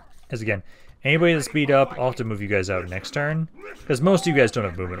is, again, anybody that's beat up, I'll have to move you guys out next turn. Because most of you guys don't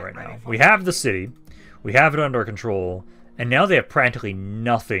have movement right now. We have the city, we have it under control, and now they have practically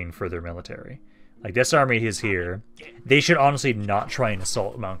nothing for their military. Like, this army is here. They should honestly not try and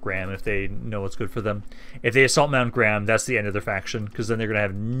assault Mount Graham if they know what's good for them. If they assault Mount Graham, that's the end of their faction, because then they're going to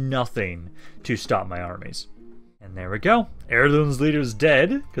have nothing to stop my armies. And there we go. Heirloom's leader's dead,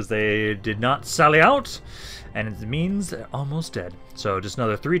 because they did not sally out, and it means they're almost dead. So just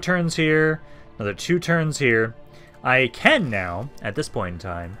another 3 turns here, another 2 turns here. I can now, at this point in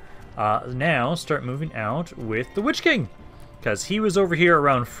time, now start moving out with the Witch King, because he was over here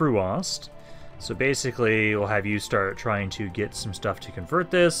around Fruost. So basically, we'll have you start trying to get some stuff to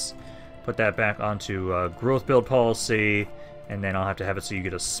convert this, put that back onto growth build policy, and then I'll have to have it so you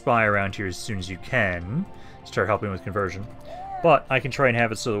get a spy around here as soon as you can. Start helping with conversion. But I can try and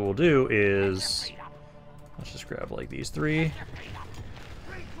have it so that what we'll do is... Let's just grab like these 3.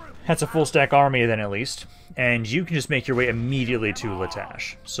 That's a full stack army then at least. And you can just make your way immediately to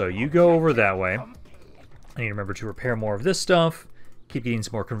Litash. So you go over that way. I need to remember to repair more of this stuff. Keep getting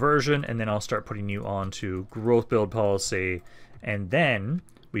some more conversion, and then I'll start putting you onto growth build policy, and then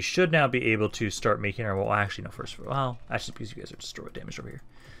we should now be able to start making our... Well, actually, no, first... Well, actually, because you guys are destroyed damage over here.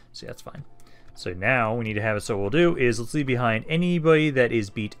 So yeah, that's fine. So now we need to have it so what we'll do is let's leave behind anybody that is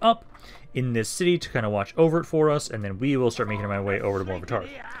beat up in this city to kind of watch over it for us, and then we will start making our way over to Morvatarth.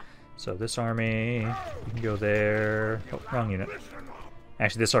 So this army, you can go there... Oh, wrong unit.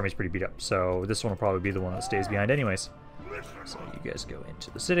 Actually, this army's pretty beat up, so this one will probably be the one that stays behind anyways. So you guys go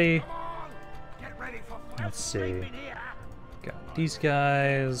into the city. Let's see. Got these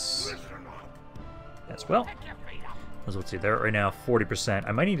guys as well. Let's see, they're right now 40%.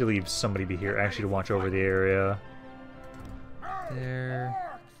 I might need to leave somebody be here actually to watch over the area. There.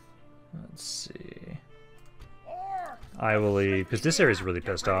 Let's see. I will leave, because this area is really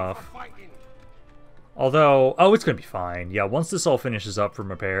pissed off. Although, oh, it's going to be fine. Yeah, once this all finishes up from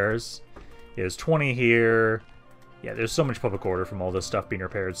repairs, there's 20 here. Yeah, there's so much public order from all this stuff being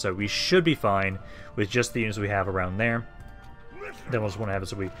repaired, so we should be fine with just the units we have around there. Then we'll just want to have it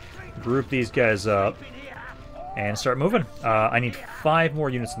so we group these guys up and start moving. I need 5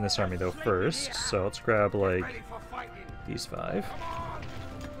 more units in this army, though, first. So let's grab, like, these 5.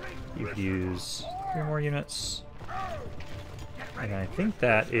 You could use 3 more units. And I think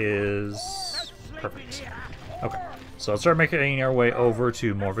that is perfect. Okay, so let's start making our way over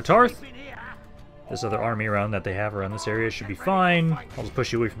to Morvatarth. this other army around that they have around this area should be fine. I'll just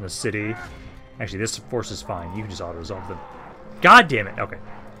push you away from the city. Actually, this force is fine. You can just auto-resolve them. God damn it! Okay.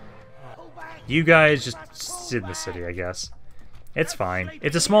 You guys just sit in the city, I guess. It's fine.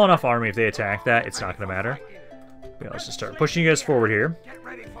 It's a small enough army. If they attack that, it's not going to matter. But yeah, let's just start pushing you guys forward here.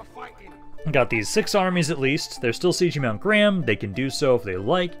 Got these 6 armies at least. They're still sieging Mount Graham. They can do so if they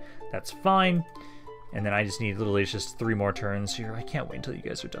like. That's fine. And then I just need literally just 3 more turns here. I can't wait until you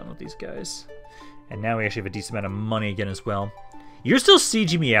guys are done with these guys. And now we actually have a decent amount of money again as well. You're still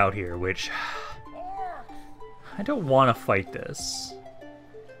sieging me out here, which... I don't want to fight this.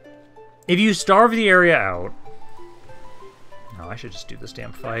 If you starve the area out... No, I should just do this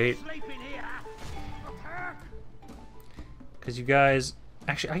damn fight. Because you guys...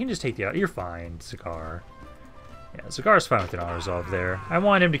 Actually, I can just take the... You're fine, Ziegler. Yeah, Ziegler's fine with an auto-resolve there. I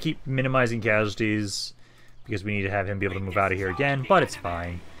want him to keep minimizing casualties because we need to have him be able to move out of here again, but it's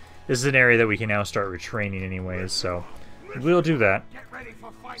fine. This is an area that we can now start retraining anyways, so we'll do that.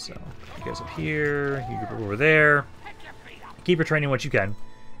 So, you guys up here, you group over there. Keep retraining what you can.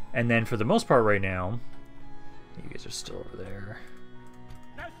 And then for the most part right now, you guys are still over there.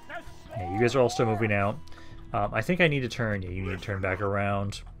 Yeah, you guys are all still moving out. I think I need to turn... Yeah, you need to turn back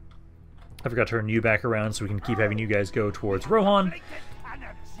around. I forgot to turn you back around so we can keep having you guys go towards Rohan.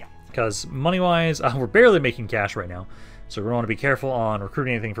 Because money-wise, we're barely making cash right now. So we're going to want to be careful on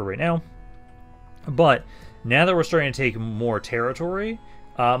recruiting anything for right now. But now that we're starting to take more territory,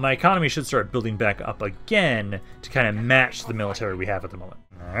 my economy should start building back up again to kind of match the military we have at the moment.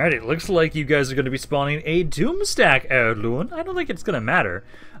 Alright, it looks like you guys are going to be spawning a Doom stack, Erluin. I don't think it's going to matter.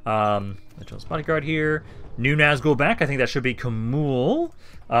 Legion's bodyguard here. New Nazgul back. I think that should be Kamul.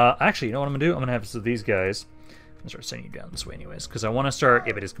 Actually, you know what I'm going to do? I'm going to have some of these guys. I'm going to start sending you down this way anyways. Because I want to start...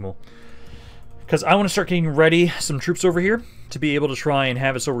 If it is Kamul. Because I want to start getting ready some troops over here to be able to try and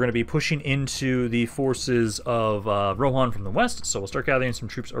have it so we're going to be pushing into the forces of Rohan from the west. So we'll start gathering some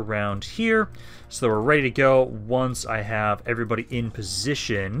troops around here so that we're ready to go once I have everybody in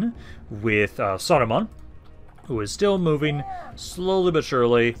position with Saruman, who is still moving slowly but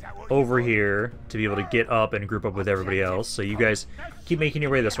surely over here to be able to get up and group up with everybody else. So you guys keep making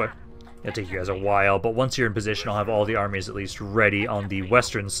your way this way. It'll take you guys a while, but once you're in position, I'll have all the armies at least ready on the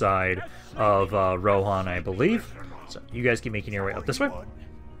western side of Rohan, I believe. So you guys keep making your way up this way.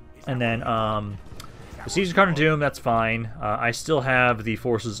 And then the Siege of Khazad-Dûm, that's fine. I still have the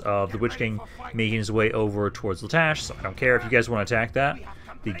forces of the Witch King making his way over towards Litash, so I don't care if you guys want to attack that.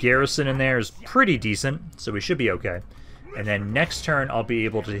 The garrison in there is pretty decent, so we should be okay. And then next turn, I'll be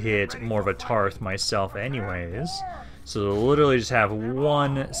able to hit more of a Tarth myself anyways. So they'll literally just have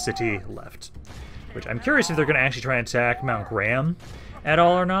one city left. Which I'm curious if they're going to actually try and attack Mount Graham at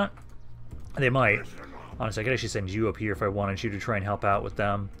all or not. They might. Honestly, I could actually send you up here if I wanted you to try and help out with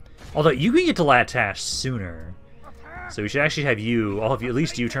them. Although you can get to Litash sooner. So we should actually have you, all of you, at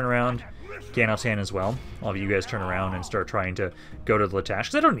least you turn around. Ganaltan as well. All of you guys turn around and start trying to go to Litash.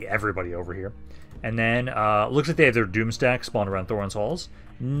 Because I don't need everybody over here. And then, looks like they have their Doom stack spawned around Thorin's Halls.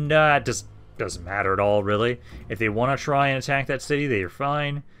 Nah, it doesn't matter at all, really. If they want to try and attack that city, they are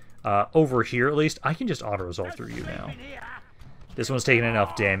fine. Over here, at least, I can just auto-resolve through you now. This one's taking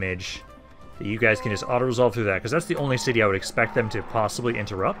enough damage that you guys can just auto-resolve through that, because that's the only city I would expect them to possibly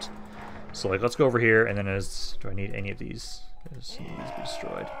interrupt. So, like, let's go over here, and then do I need any of these? Does any of these be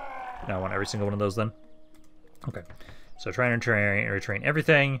destroyed? No, I want every single one of those then. Okay. So try and retrain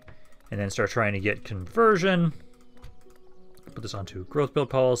everything, and then start trying to get conversion. Put this onto growth build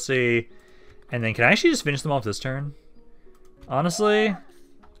policy. And then can I actually just finish them off this turn? Honestly,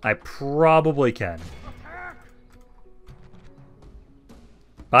 I probably can.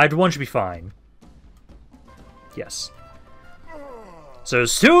 5-1 should be fine. Yes. So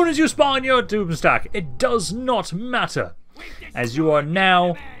as soon as you spawn your Doom stack, it does not matter, as you are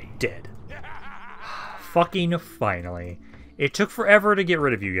now dead. Fucking finally. It took forever to get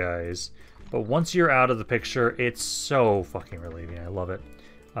rid of you guys, but once you're out of the picture, it's so fucking relieving. I love it.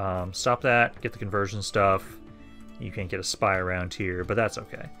 Stop that, get the conversion stuff. You can't get a spy around here, but that's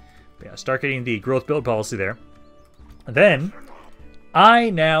okay. But yeah, start getting the growth build policy there. And then, I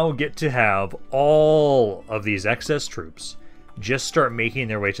now get to have all of these excess troops just start making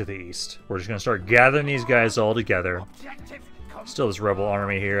their way to the east. We're just going to start gathering these guys all together. Still this rebel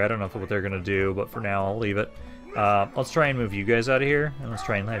army here. I don't know what they're going to do, but for now, I'll leave it. Let's try and move you guys out of here, and let's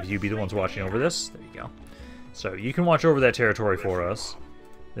try and have you be the ones watching over this. There you go. So you can watch over that territory for us.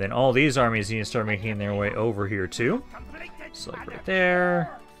 Then all these armies need to start making their way over here too. So like right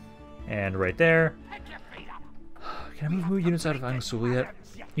there, and right there. Can I move units out of Angsul yet?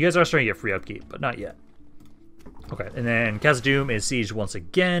 You guys are starting to get free upkeep, but not yet. Okay, and then Khazad-Dûm is sieged once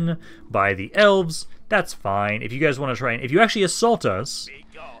again by the elves. That's fine. If you guys want to try and... If you actually assault us,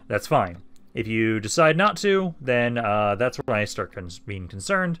 that's fine. If you decide not to, then that's when I start being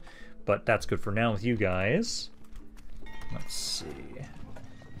concerned. But that's good for now with you guys. Let's see.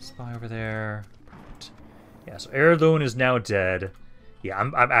 Spy over there. Yeah, so ERIADOR is now dead. Yeah,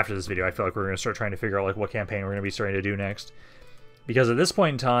 I'm after this video, I feel like we're going to start trying to figure out like what campaign we're going to be starting to do next. Because at this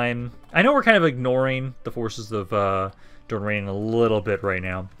point in time, I know we're kind of ignoring the forces of Dorne a little bit right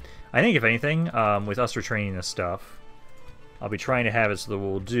now. I think if anything, with us retraining this stuff, I'll be trying to have it so that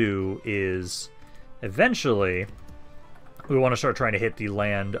what we'll do is eventually we want to start trying to hit the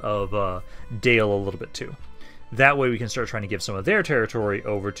land of Dale a little bit too. That way we can start trying to give some of their territory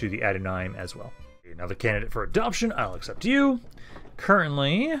over to the Adonai as well. Another candidate for adoption, I'll accept you.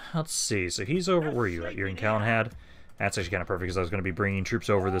 Currently, let's see, so he's over, where are you at? You're in Calenhad. That's actually kind of perfect because I was going to be bringing troops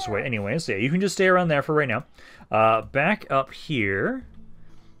over this way anyways. So yeah, you can just stay around there for right now. Back up here,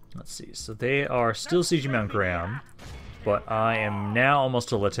 let's see, so they are still sieging Mount Graham, but I am now almost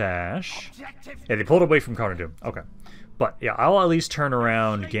to Litash. Yeah, they pulled away from Khazad-Dûm. Okay. But yeah, I'll at least turn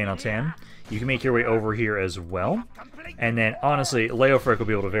around Ganaltan. You can make your way over here as well. And then, honestly, Leofric will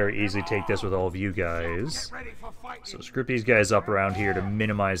be able to very easily take this with all of you guys. So let's group these guys up around here to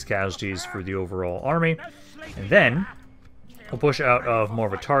minimize casualties for the overall army. And then, we'll push out of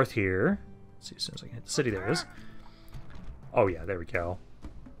Morvatarth here. Let's see, as soon as I can hit the city, there it is. Oh yeah, there we go.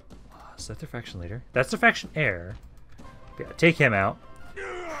 Is that their faction leader? That's their faction heir. Yeah, take him out.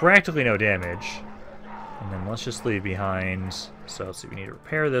 Practically no damage. And then let's just leave behind. So let's see, we need to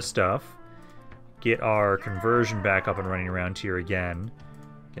repair this stuff. Get our conversion back up and running around here again.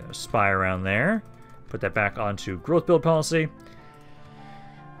 Get a spy around there. Put that back onto growth build policy.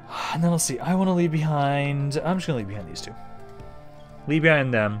 And then let's see, I want to leave behind... I'm just going to leave behind these two. Leave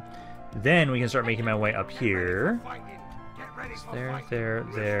behind them. Then we can start making my way up here. There, there,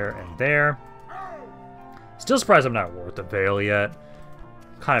 there, and there. Still surprised I'm not at war with the Vale yet.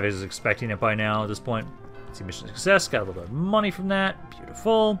 Kind of is expecting it by now at this point. Let's see, mission success. Got a little bit of money from that.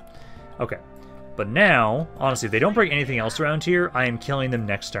 Beautiful. Okay. But now, honestly, if they don't bring anything else around here, I am killing them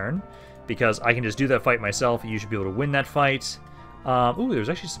next turn. Because I can just do that fight myself. You should be able to win that fight. Ooh, there's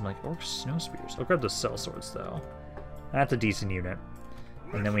actually some, like, orc snow spears. I'll grab the cell swords, though. That's a decent unit.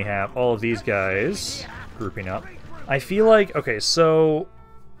 And then we have all of these guys grouping up. I feel like, okay, so...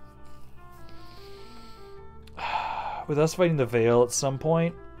 with us fighting the Vale at some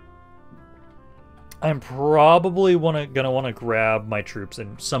point, I'm probably gonna want to grab my troops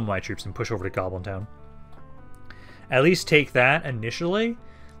and some of my troops and push over to Goblin Town. At least take that initially.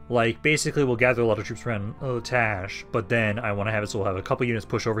 Like, basically we'll gather a lot of troops around Litash, but then I want to have it so we'll have a couple units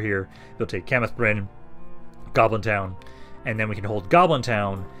push over here. They'll take Cameth Bryn, Goblin Town, and then we can hold Goblin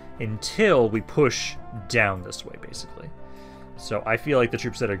Town until we push down this way, basically. So I feel like the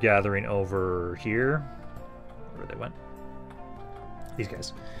troops that are gathering over here, where they went? These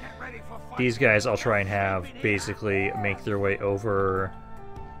guys. These guys I'll try and have basically make their way over.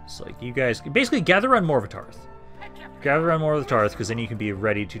 It's like you guys basically gather on Morvatarth. Gather on Morvatarth because then you can be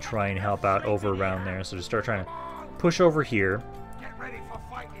ready to try and help out over around there. So just start trying to push over here.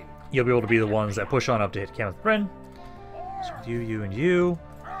 You'll be able to be the ones that push on up to hit Cameth Bryn. So you, and you.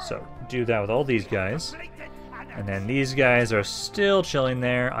 So do that with all these guys. And then these guys are still chilling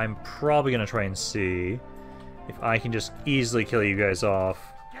there. I'm probably going to try and see if I can just easily kill you guys off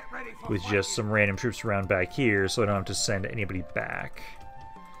with just some random troops around back here so I don't have to send anybody back.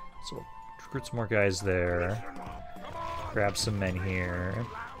 So we'll recruit some more guys there. Grab some men here.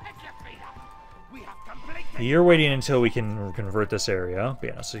 You're waiting until we can convert this area. But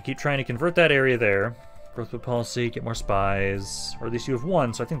yeah, so keep trying to convert that area there. Growth with policy, get more spies. Or at least you have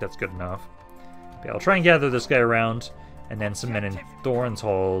one, so I think that's good enough. But yeah, I'll try and gather this guy around. And then some men in Thorin's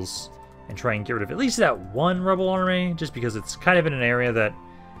Halls. And try and get rid of at least that one rebel army. Just because it's kind of in an area that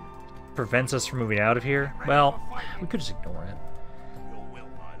prevents us from moving out of here. Well, we could just ignore it.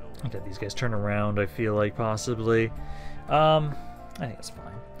 Okay, these guys turn around, I feel like, possibly. I think that's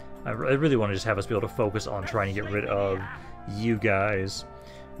fine. I really want to just have us be able to focus on trying to get rid of you guys.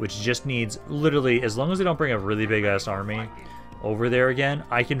 Which just needs, literally, as long as they don't bring a really big-ass army over there again,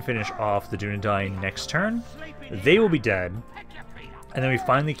 I can finish off the Dunedain next turn. They will be dead. And then we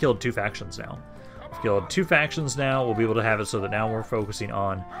finally killed 2 factions now. We've killed 2 factions now. We'll be able to have it so that now we're focusing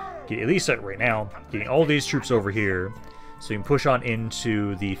on, at least right now, getting all these troops over here. So we can push on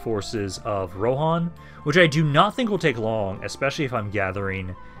into the forces of Rohan, which I do not think will take long, especially if I'm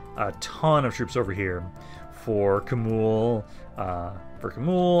gathering a ton of troops over here for Khamûl,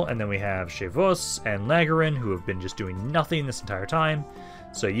 and then we have Chevos and Lagarin, who have been just doing nothing this entire time.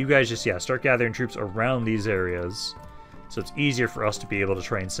 So you guys just, yeah, start gathering troops around these areas. So it's easier for us to be able to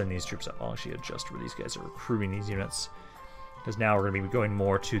try and send these troops up. I'll actually adjust where these guys are recruiting these units. Because now we're going to be going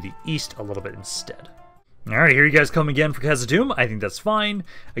more to the east a little bit instead. Alright, here you guys come again for Khazad-Dûm. I think that's fine.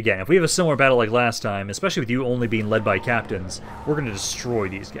 Again, if we have a similar battle like last time, especially with you only being led by captains, we're going to destroy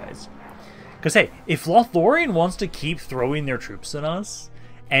these guys. Because, hey, if Lothlorien wants to keep throwing their troops at us,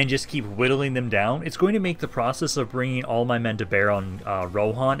 and just keep whittling them down, it's going to make the process of bringing all my men to bear on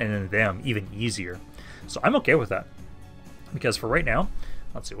Rohan and then them even easier. So I'm okay with that. Because for right now,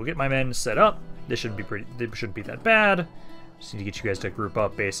 let's see, we'll get my men set up. This shouldn't be that bad. Just need to get you guys to group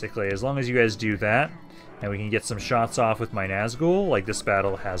up, basically. As long as you guys do that, and we can get some shots off with my Nazgul, like this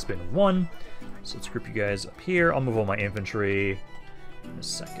battle has been won. So let's group you guys up here. I'll move all my infantry in a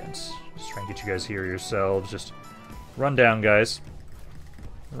second. Just try and get you guys here yourselves. Just run down, guys.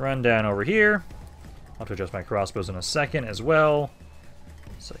 Run down over here. I'll have to adjust my crossbows in a second as well.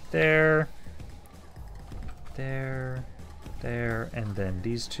 Just like there. There. There. And then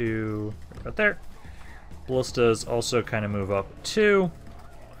these two right about there. Ballistas also kind of move up too.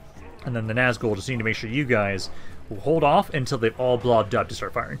 And then the Nazgul just need to make sure you guys will hold off until they've all blobbed up to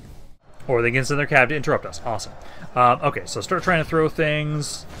start firing. Or they can send their cab to interrupt us. Awesome. Okay, so start trying to throw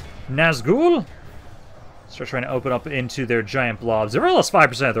things. Nazgul! Start trying to open up into their giant blobs. They already lost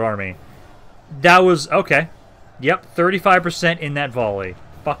 5% of their army. That was... okay. Yep, 35% in that volley.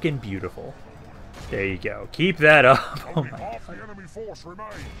 Fucking beautiful. There you go. Keep that up. Oh my god.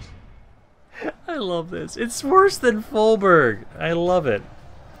 I love this. It's worse than Fulberg. I love it.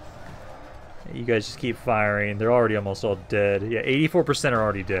 You guys just keep firing. They're already almost all dead. Yeah, 84% are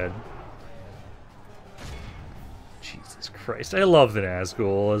already dead. Jesus Christ. I love the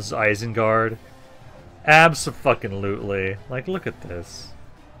Nazgul as Isengard. Abso-fucking-lutely. Like, look at this.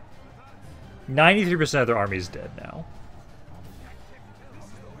 93% of their army is dead now.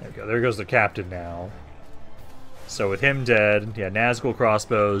 There we go. There goes the captain now. So with him dead, yeah, Nazgul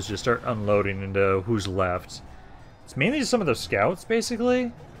crossbows just start unloading into who's left. It's mainly just some of their scouts,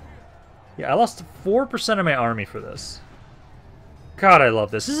 basically. Yeah, I lost 4% of my army for this. God, I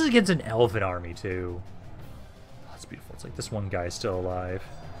love this. This is against an elven army, too. Oh, that's beautiful. It's like this one guy's still alive.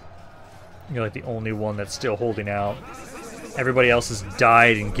 You're like the only one that's still holding out. Everybody else has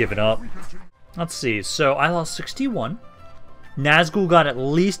died and given up. Let's see. So I lost 61. Nazgul got at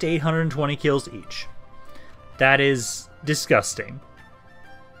least 820 kills each. That is disgusting.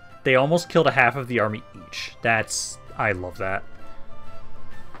 They almost killed a half of the army each. That's... I love that.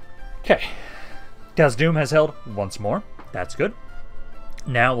 Okay. Khazad-Dûm has held once more. That's good.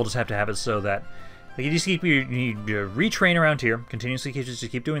 Now we'll just have to have it so that... like, you just keep... you need to retrain around here. Continuously just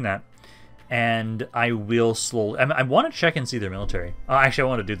keep doing that. And I will slowly... I want to check and see their military. Actually, I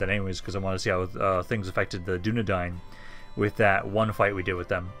want to do that anyways, because I want to see how things affected the Dunedain with that one fight we did with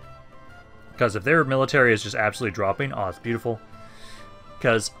them. Because if their military is just absolutely dropping, oh, it's beautiful.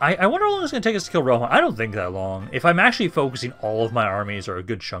 Because I wonder how long it's going to take us to kill Rohan. I don't think that long. If I'm actually focusing all of my armies, or a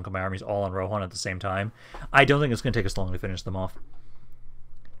good chunk of my armies, all on Rohan at the same time, I don't think it's going to take us long to finish them off.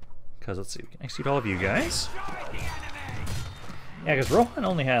 Because, let's see, we can execute all of you guys. Yeah, because Rohan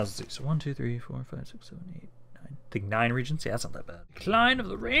only has, let's see, so 1, 2, 3, 4, 5, 6, 7, 8, 9. I think 9 regents. Yeah, that's not that bad. Decline of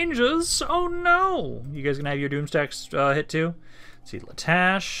the Rangers. Oh no! You guys gonna have your Doomstacks hit too? Let's see,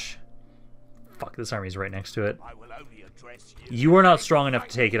 Litash. Fuck, this army's right next to it. You are not strong enough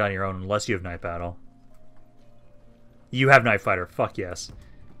to take it on your own unless you have Night Battle. You have Night Fighter. Fuck yes.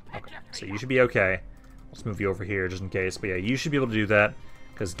 Okay, so you should be okay. Let's move you over here just in case. But yeah, you should be able to do that.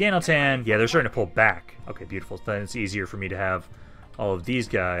 Because Ganaltan, yeah, they're starting to pull back. Okay, beautiful. Then it's easier for me to have all of these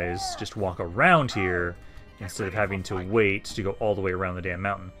guys just walk around here instead of having to wait to go all the way around the damn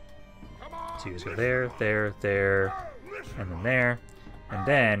mountain. So you guys go there, there, there, and then there. And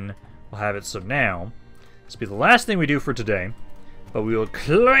then we'll have it so now. This will be the last thing we do for today. But we will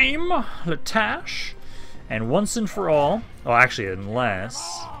claim Litash. And once and for all... oh, actually,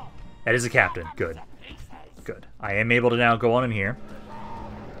 unless... that is a captain. Good. Good. I am able to now go on in here.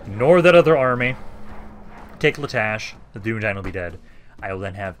 Ignore that other army. Take Litash. The Dunedain will be dead. I will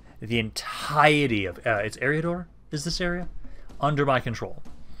then have the entirety of... it's ERIADOR? Is this area? Under my control.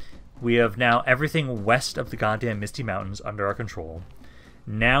 We have now everything west of the goddamn Misty Mountains under our control.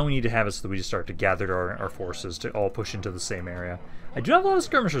 Now we need to have it so that we just start to gather our forces to all push into the same area. I do have a lot of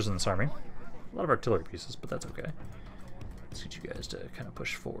skirmishers in this army. A lot of artillery pieces, but that's okay. Let's get you guys to kind of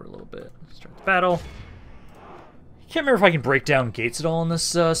push forward a little bit. Start the battle. Can't remember if I can break down gates at all in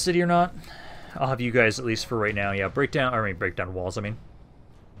this city or not. I'll have you guys, at least for right now, yeah, break down walls, I mean.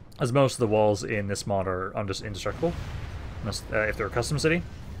 As most of the walls in this mod are indestructible. Unless, if they're a custom city.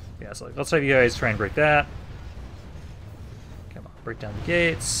 Yeah, so let's have you guys try and break that. Come on. Break down the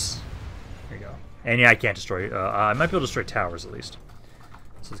gates. There you go. And yeah, I can't destroy... I might be able to destroy towers, at least.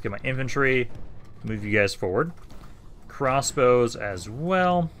 So let's get my infantry. Move you guys forward. Crossbows as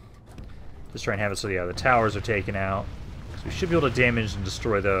well. Just try and have it so, yeah, the towers are taken out. So we should be able to damage and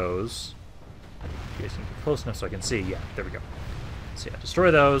destroy those. You guys can get close enough so I can see. Yeah, there we go. So yeah,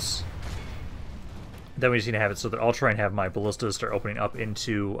 destroy those. Then we just need to have it so that I'll try and have my ballistas start opening up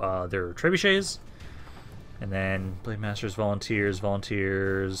into their trebuchets. And then Blade Masters, Volunteers.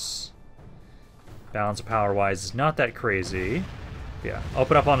 Balance of power-wise is not that crazy. Yeah,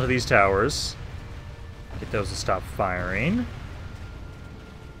 open up onto these towers. Get those to stop firing.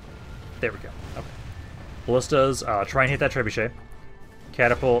 There we go. Okay. Ballistas, try and hit that trebuchet.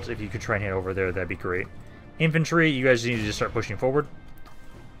 Catapult, if you could try and hit over there, that'd be great. Infantry, you guys need to just start pushing forward.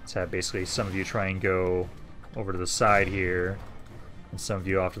 Let's have basically some of you try and go over to the side here, and some of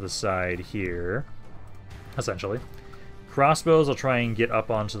you off to the side here, essentially. Crossbows, I'll try and get up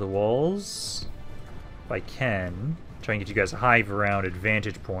onto the walls, if I can. Try and get you guys a high ground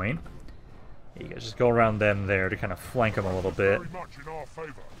advantage point. You guys just go around them there to kind of flank them a little bit.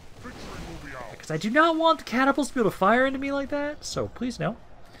 Because I do not want the catapults to be able to fire into me like that, so please no.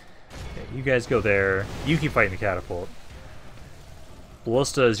 Okay, you guys go there. You keep fighting the catapult.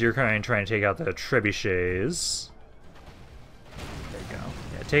 Ballistas, you're kind of trying to take out the trebuchets. There you go.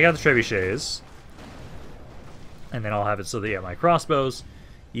 Yeah, take out the trebuchets. And then I'll have it so that, yeah, my crossbows.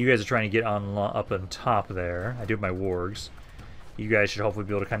 You guys are trying to get on up on top there. I do have my wargs. You guys should hopefully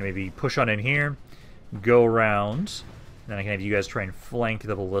be able to kind of maybe push on in here. Go around. And then I can have you guys try and flank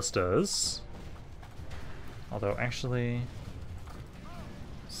the ballistas. Although, actually...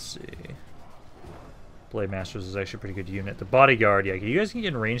 Let's see... Blade Masters is actually a pretty good unit. The Bodyguard, yeah, you guys can get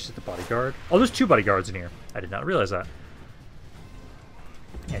in range at the Bodyguard. Oh, there's 2 Bodyguards in here. I did not realize that.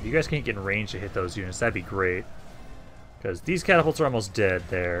 Yeah, if you guys can't get in range to hit those units, that'd be great. Because these catapults are almost dead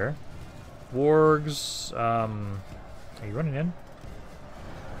there. Wargs, are you running in?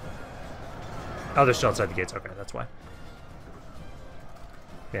 Oh, they're still outside the gates. Okay, that's why.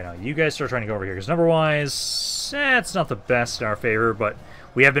 Okay, now you guys start trying to go over here. Because number-wise, it's not the best in our favor, but...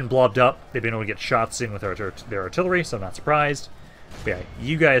 We have been blobbed up. They've been able to get shots in with their artillery, so I'm not surprised. But yeah,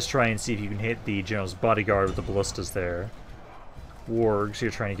 you guys try and see if you can hit the General's Bodyguard with the ballistas there. Wargs,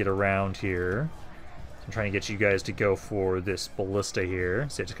 you're trying to get around here. So I'm trying to get you guys to go for this ballista here.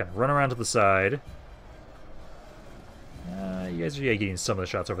 So just kind of run around to the side. You guys are getting some of the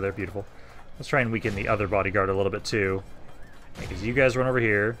shots over there. Beautiful. Let's try and weaken the other Bodyguard a little bit too. Because you guys run over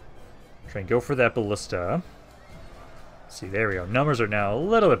here. Try and go for that ballista. See, there we go. Numbers are now a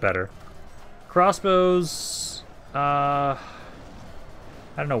little bit better. Crossbows, I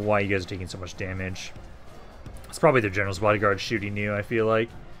don't know why you guys are taking so much damage. It's probably their General's Bodyguard shooting you, I feel like.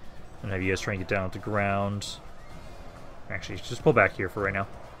 And have you guys trying to get down to the ground. Actually, just pull back here for right now.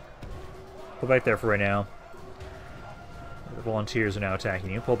 Pull back there for right now. The Volunteers are now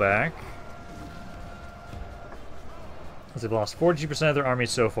attacking you. Pull back. As they've lost 42% of their army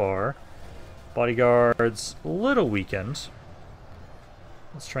so far. Bodyguards, a little weakened.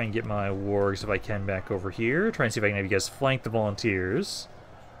 Let's try and get my wargs, if I can, back over here. Try and see if I can have you guys flank the Volunteers.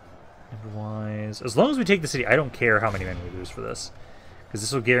 Otherwise, as long as we take the city, I don't care how many men we lose for this. Because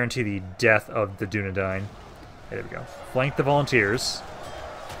this will guarantee the death of the Dunedain. There we go. Flank the Volunteers.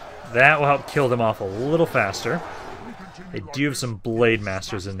 That will help kill them off a little faster. They do have some Blade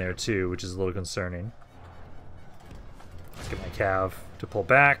Masters in there too, which is a little concerning. Let's get my cav to pull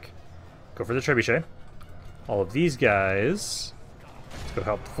back. Go for the trebuchet. All of these guys. Let's go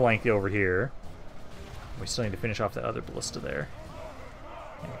help flank over here. We still need to finish off the other ballista there.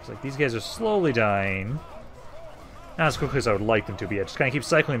 Yeah, looks like these guys are slowly dying. Not as quickly as I would like them to, but yeah, just kind of keep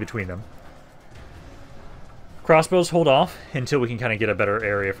cycling between them. Crossbows, hold off until we can kind of get a better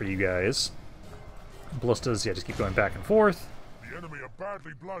area for you guys. Ballistas, yeah, just keep going back and forth. The enemy are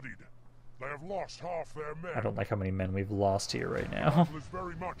badly bloodied. They have lost half their men. I don't like how many men we've lost here right now. Is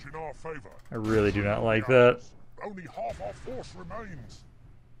very much in our favor. I really do not like that. Only half our force remains.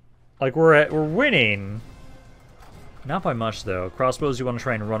 Like we're winning. Not by much though. Crossbows, you want to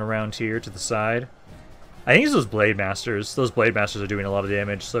try and run around here to the side. I think it's those Blade Masters. Those Blade Masters are doing a lot of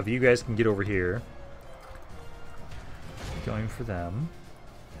damage. So if you guys can get over here, going for them.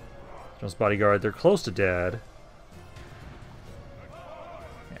 General's Bodyguard, they're close to dead.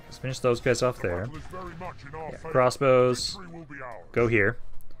 Yeah, let's finish those guys off there. Yeah, crossbows, go here.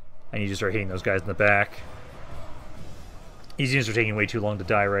 I need to start hitting those guys in the back. These units are taking way too long to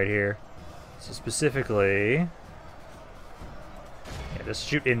die right here. So specifically, yeah, just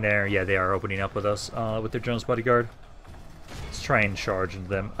shoot in there. Yeah, they are opening up with us, with their General's Bodyguard. Let's try and charge into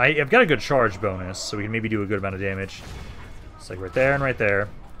them. I've got a good charge bonus, so we can maybe do a good amount of damage. It's like right there and right there.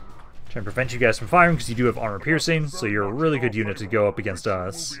 Trying to prevent you guys from firing because you do have armor piercing, so you're a really good unit to go up against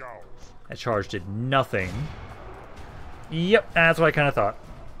us. That charge did nothing. Yep, that's what I kind of thought.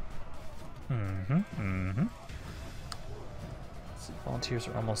 Volunteers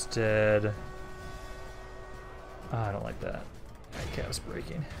are almost dead. Oh, I don't like that. That cat was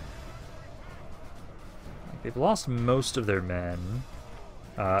breaking. They've lost most of their men.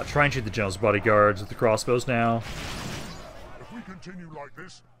 Try and shoot the general's bodyguards with the crossbows now. If we continue like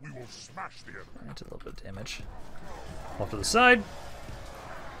this, we will smash the enemy. Did a little bit of damage. Off to the side.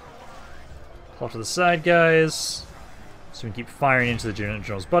 Off to the side, guys. So we can keep firing into the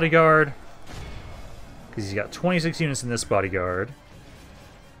general's bodyguard. Because he's got 26 units in this bodyguard.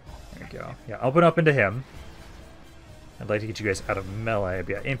 There we go. Yeah, open up into him. I'd like to get you guys out of melee.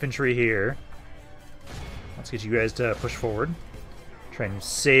 We got infantry here. Let's get you guys to push forward. Try and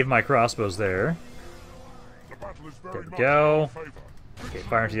save my crossbows there. There we go. Okay,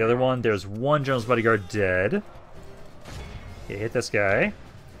 fire into the other one. There's one general's bodyguard dead. Okay, hit this guy.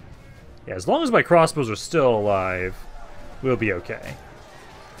 Yeah, as long as my crossbows are still alive, we'll be okay.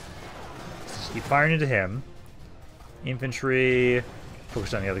 Just keep firing into him. Infantry,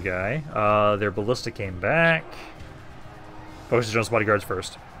 focus on the other guy. Their ballista came back. Focus the general's bodyguards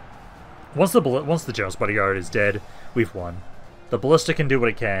first. Once the general's bodyguard is dead, we've won. The ballista can do what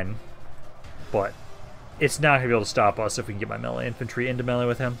it can, but it's not going to be able to stop us if we can get my melee infantry into melee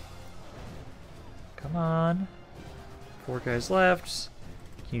with him. Come on. 4 guys left.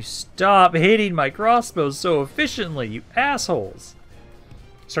 Can you stop hitting my crossbows so efficiently, you assholes?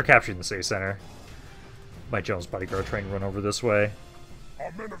 Start capturing the city center. My general's bodyguard trying to run over this way.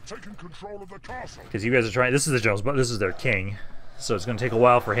 Our men have taken control of the castle. Because you guys are trying. This is the general's, but this is their king, so it's going to take a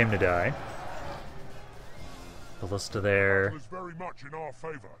while for him to die. Ballista there. Very much in our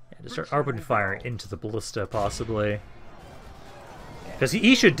favor. Yeah, just start open fire into the ballista, possibly. Because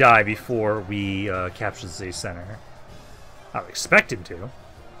he should die before we capture the city center. I would expect him to.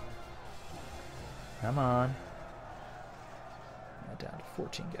 Come on. Down to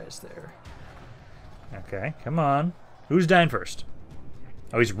 14 guys there. Okay, come on. Who's dying first?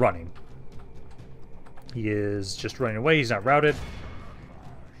 Oh, he's running. He is just running away. He's not routed.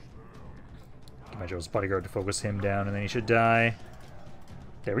 Get my general's bodyguard to focus him down, and then he should die.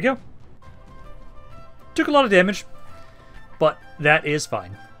 There we go. Took a lot of damage, but that is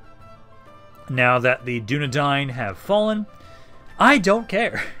fine. Now that the Dunedain have fallen, I don't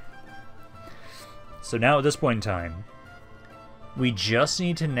care. So now at this point in time, we just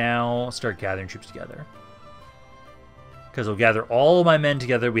need to now start gathering troops together. Because we'll gather all of my men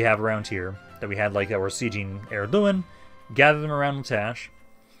together we have around here, that we had like that were sieging ERIADOR, gather them around Litash.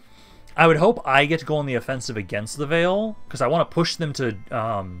 I would hope I get to go on the offensive against the Vale, because I want to push them to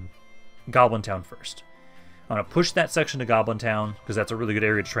Goblin Town first. I want to push that section to Goblin Town, because that's a really good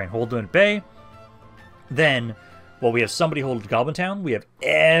area to try and hold them at bay. Then, while we have somebody hold Goblin Town, we have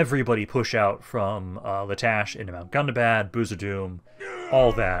everybody push out from Litash into Mount Gundabad, Khazad-Dûm,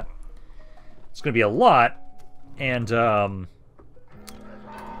 all that. It's going to be a lot, and I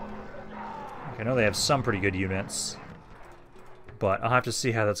know they have some pretty good units, but I'll have to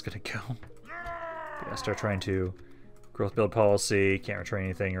see how that's going to go. Yeah, start trying to growth build policy, can't retrain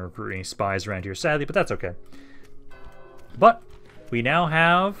anything or recruit any spies around here, sadly, but that's okay. But we now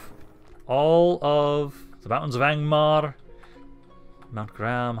have all of the Mountains of Angmar, Mount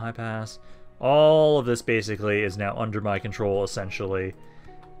Graham, High Pass, all of this basically is now under my control, essentially.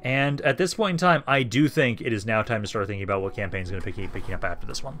 And at this point in time, I do think it is now time to start thinking about what campaign is going to keep picking up after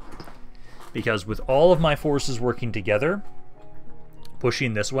this one. Because with all of my forces working together,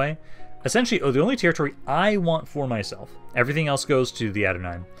 pushing this way, essentially, the only territory I want for myself, everything else goes to the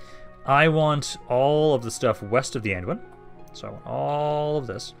Adonai. I want all of the stuff west of the Anduin, so I want all of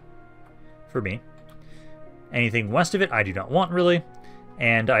this for me. Anything west of it, I do not want, really.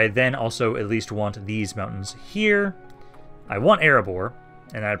 And I then also at least want these mountains here. I want Erebor,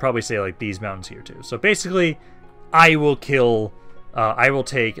 and I'd probably say, like, these mountains here, too. So basically, I will kill... I will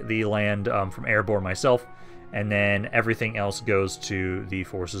take the land from Erebor myself, and then everything else goes to the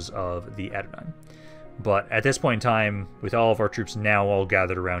forces of the Adonai. But at this point in time, with all of our troops now all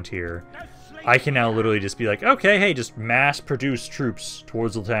gathered around here, I can now literally just be like, okay, hey, just mass-produce troops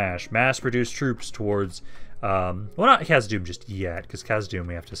towards Litash, mass-produce troops towards... well, not Khazad-Dûm just yet, because Khazad-Dûm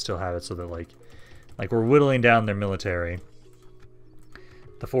we have to still have it so that, like we're whittling down their military.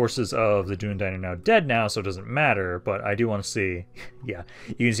 The forces of the Dunedain are now dead now, so it doesn't matter, but I do want to see... yeah,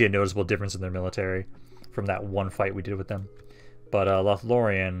 you can see a noticeable difference in their military from that one fight we did with them. But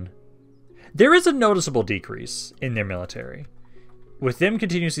Lothlorien... there is a noticeable decrease in their military. With them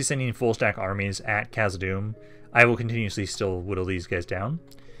continuously sending full-stack armies at Khazad-Dûm, I will continuously still whittle these guys down.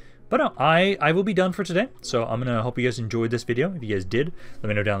 But no, I will be done for today. So I'm going to hope you guys enjoyed this video. If you guys did, let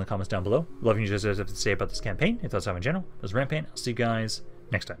me know down in the comments down below. Love you guys have to say about this campaign. If that's how in general, this is Rampaned. I'll see you guys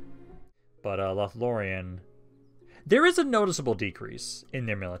next time. But Lothlorien, there is a noticeable decrease in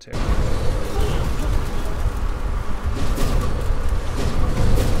their military.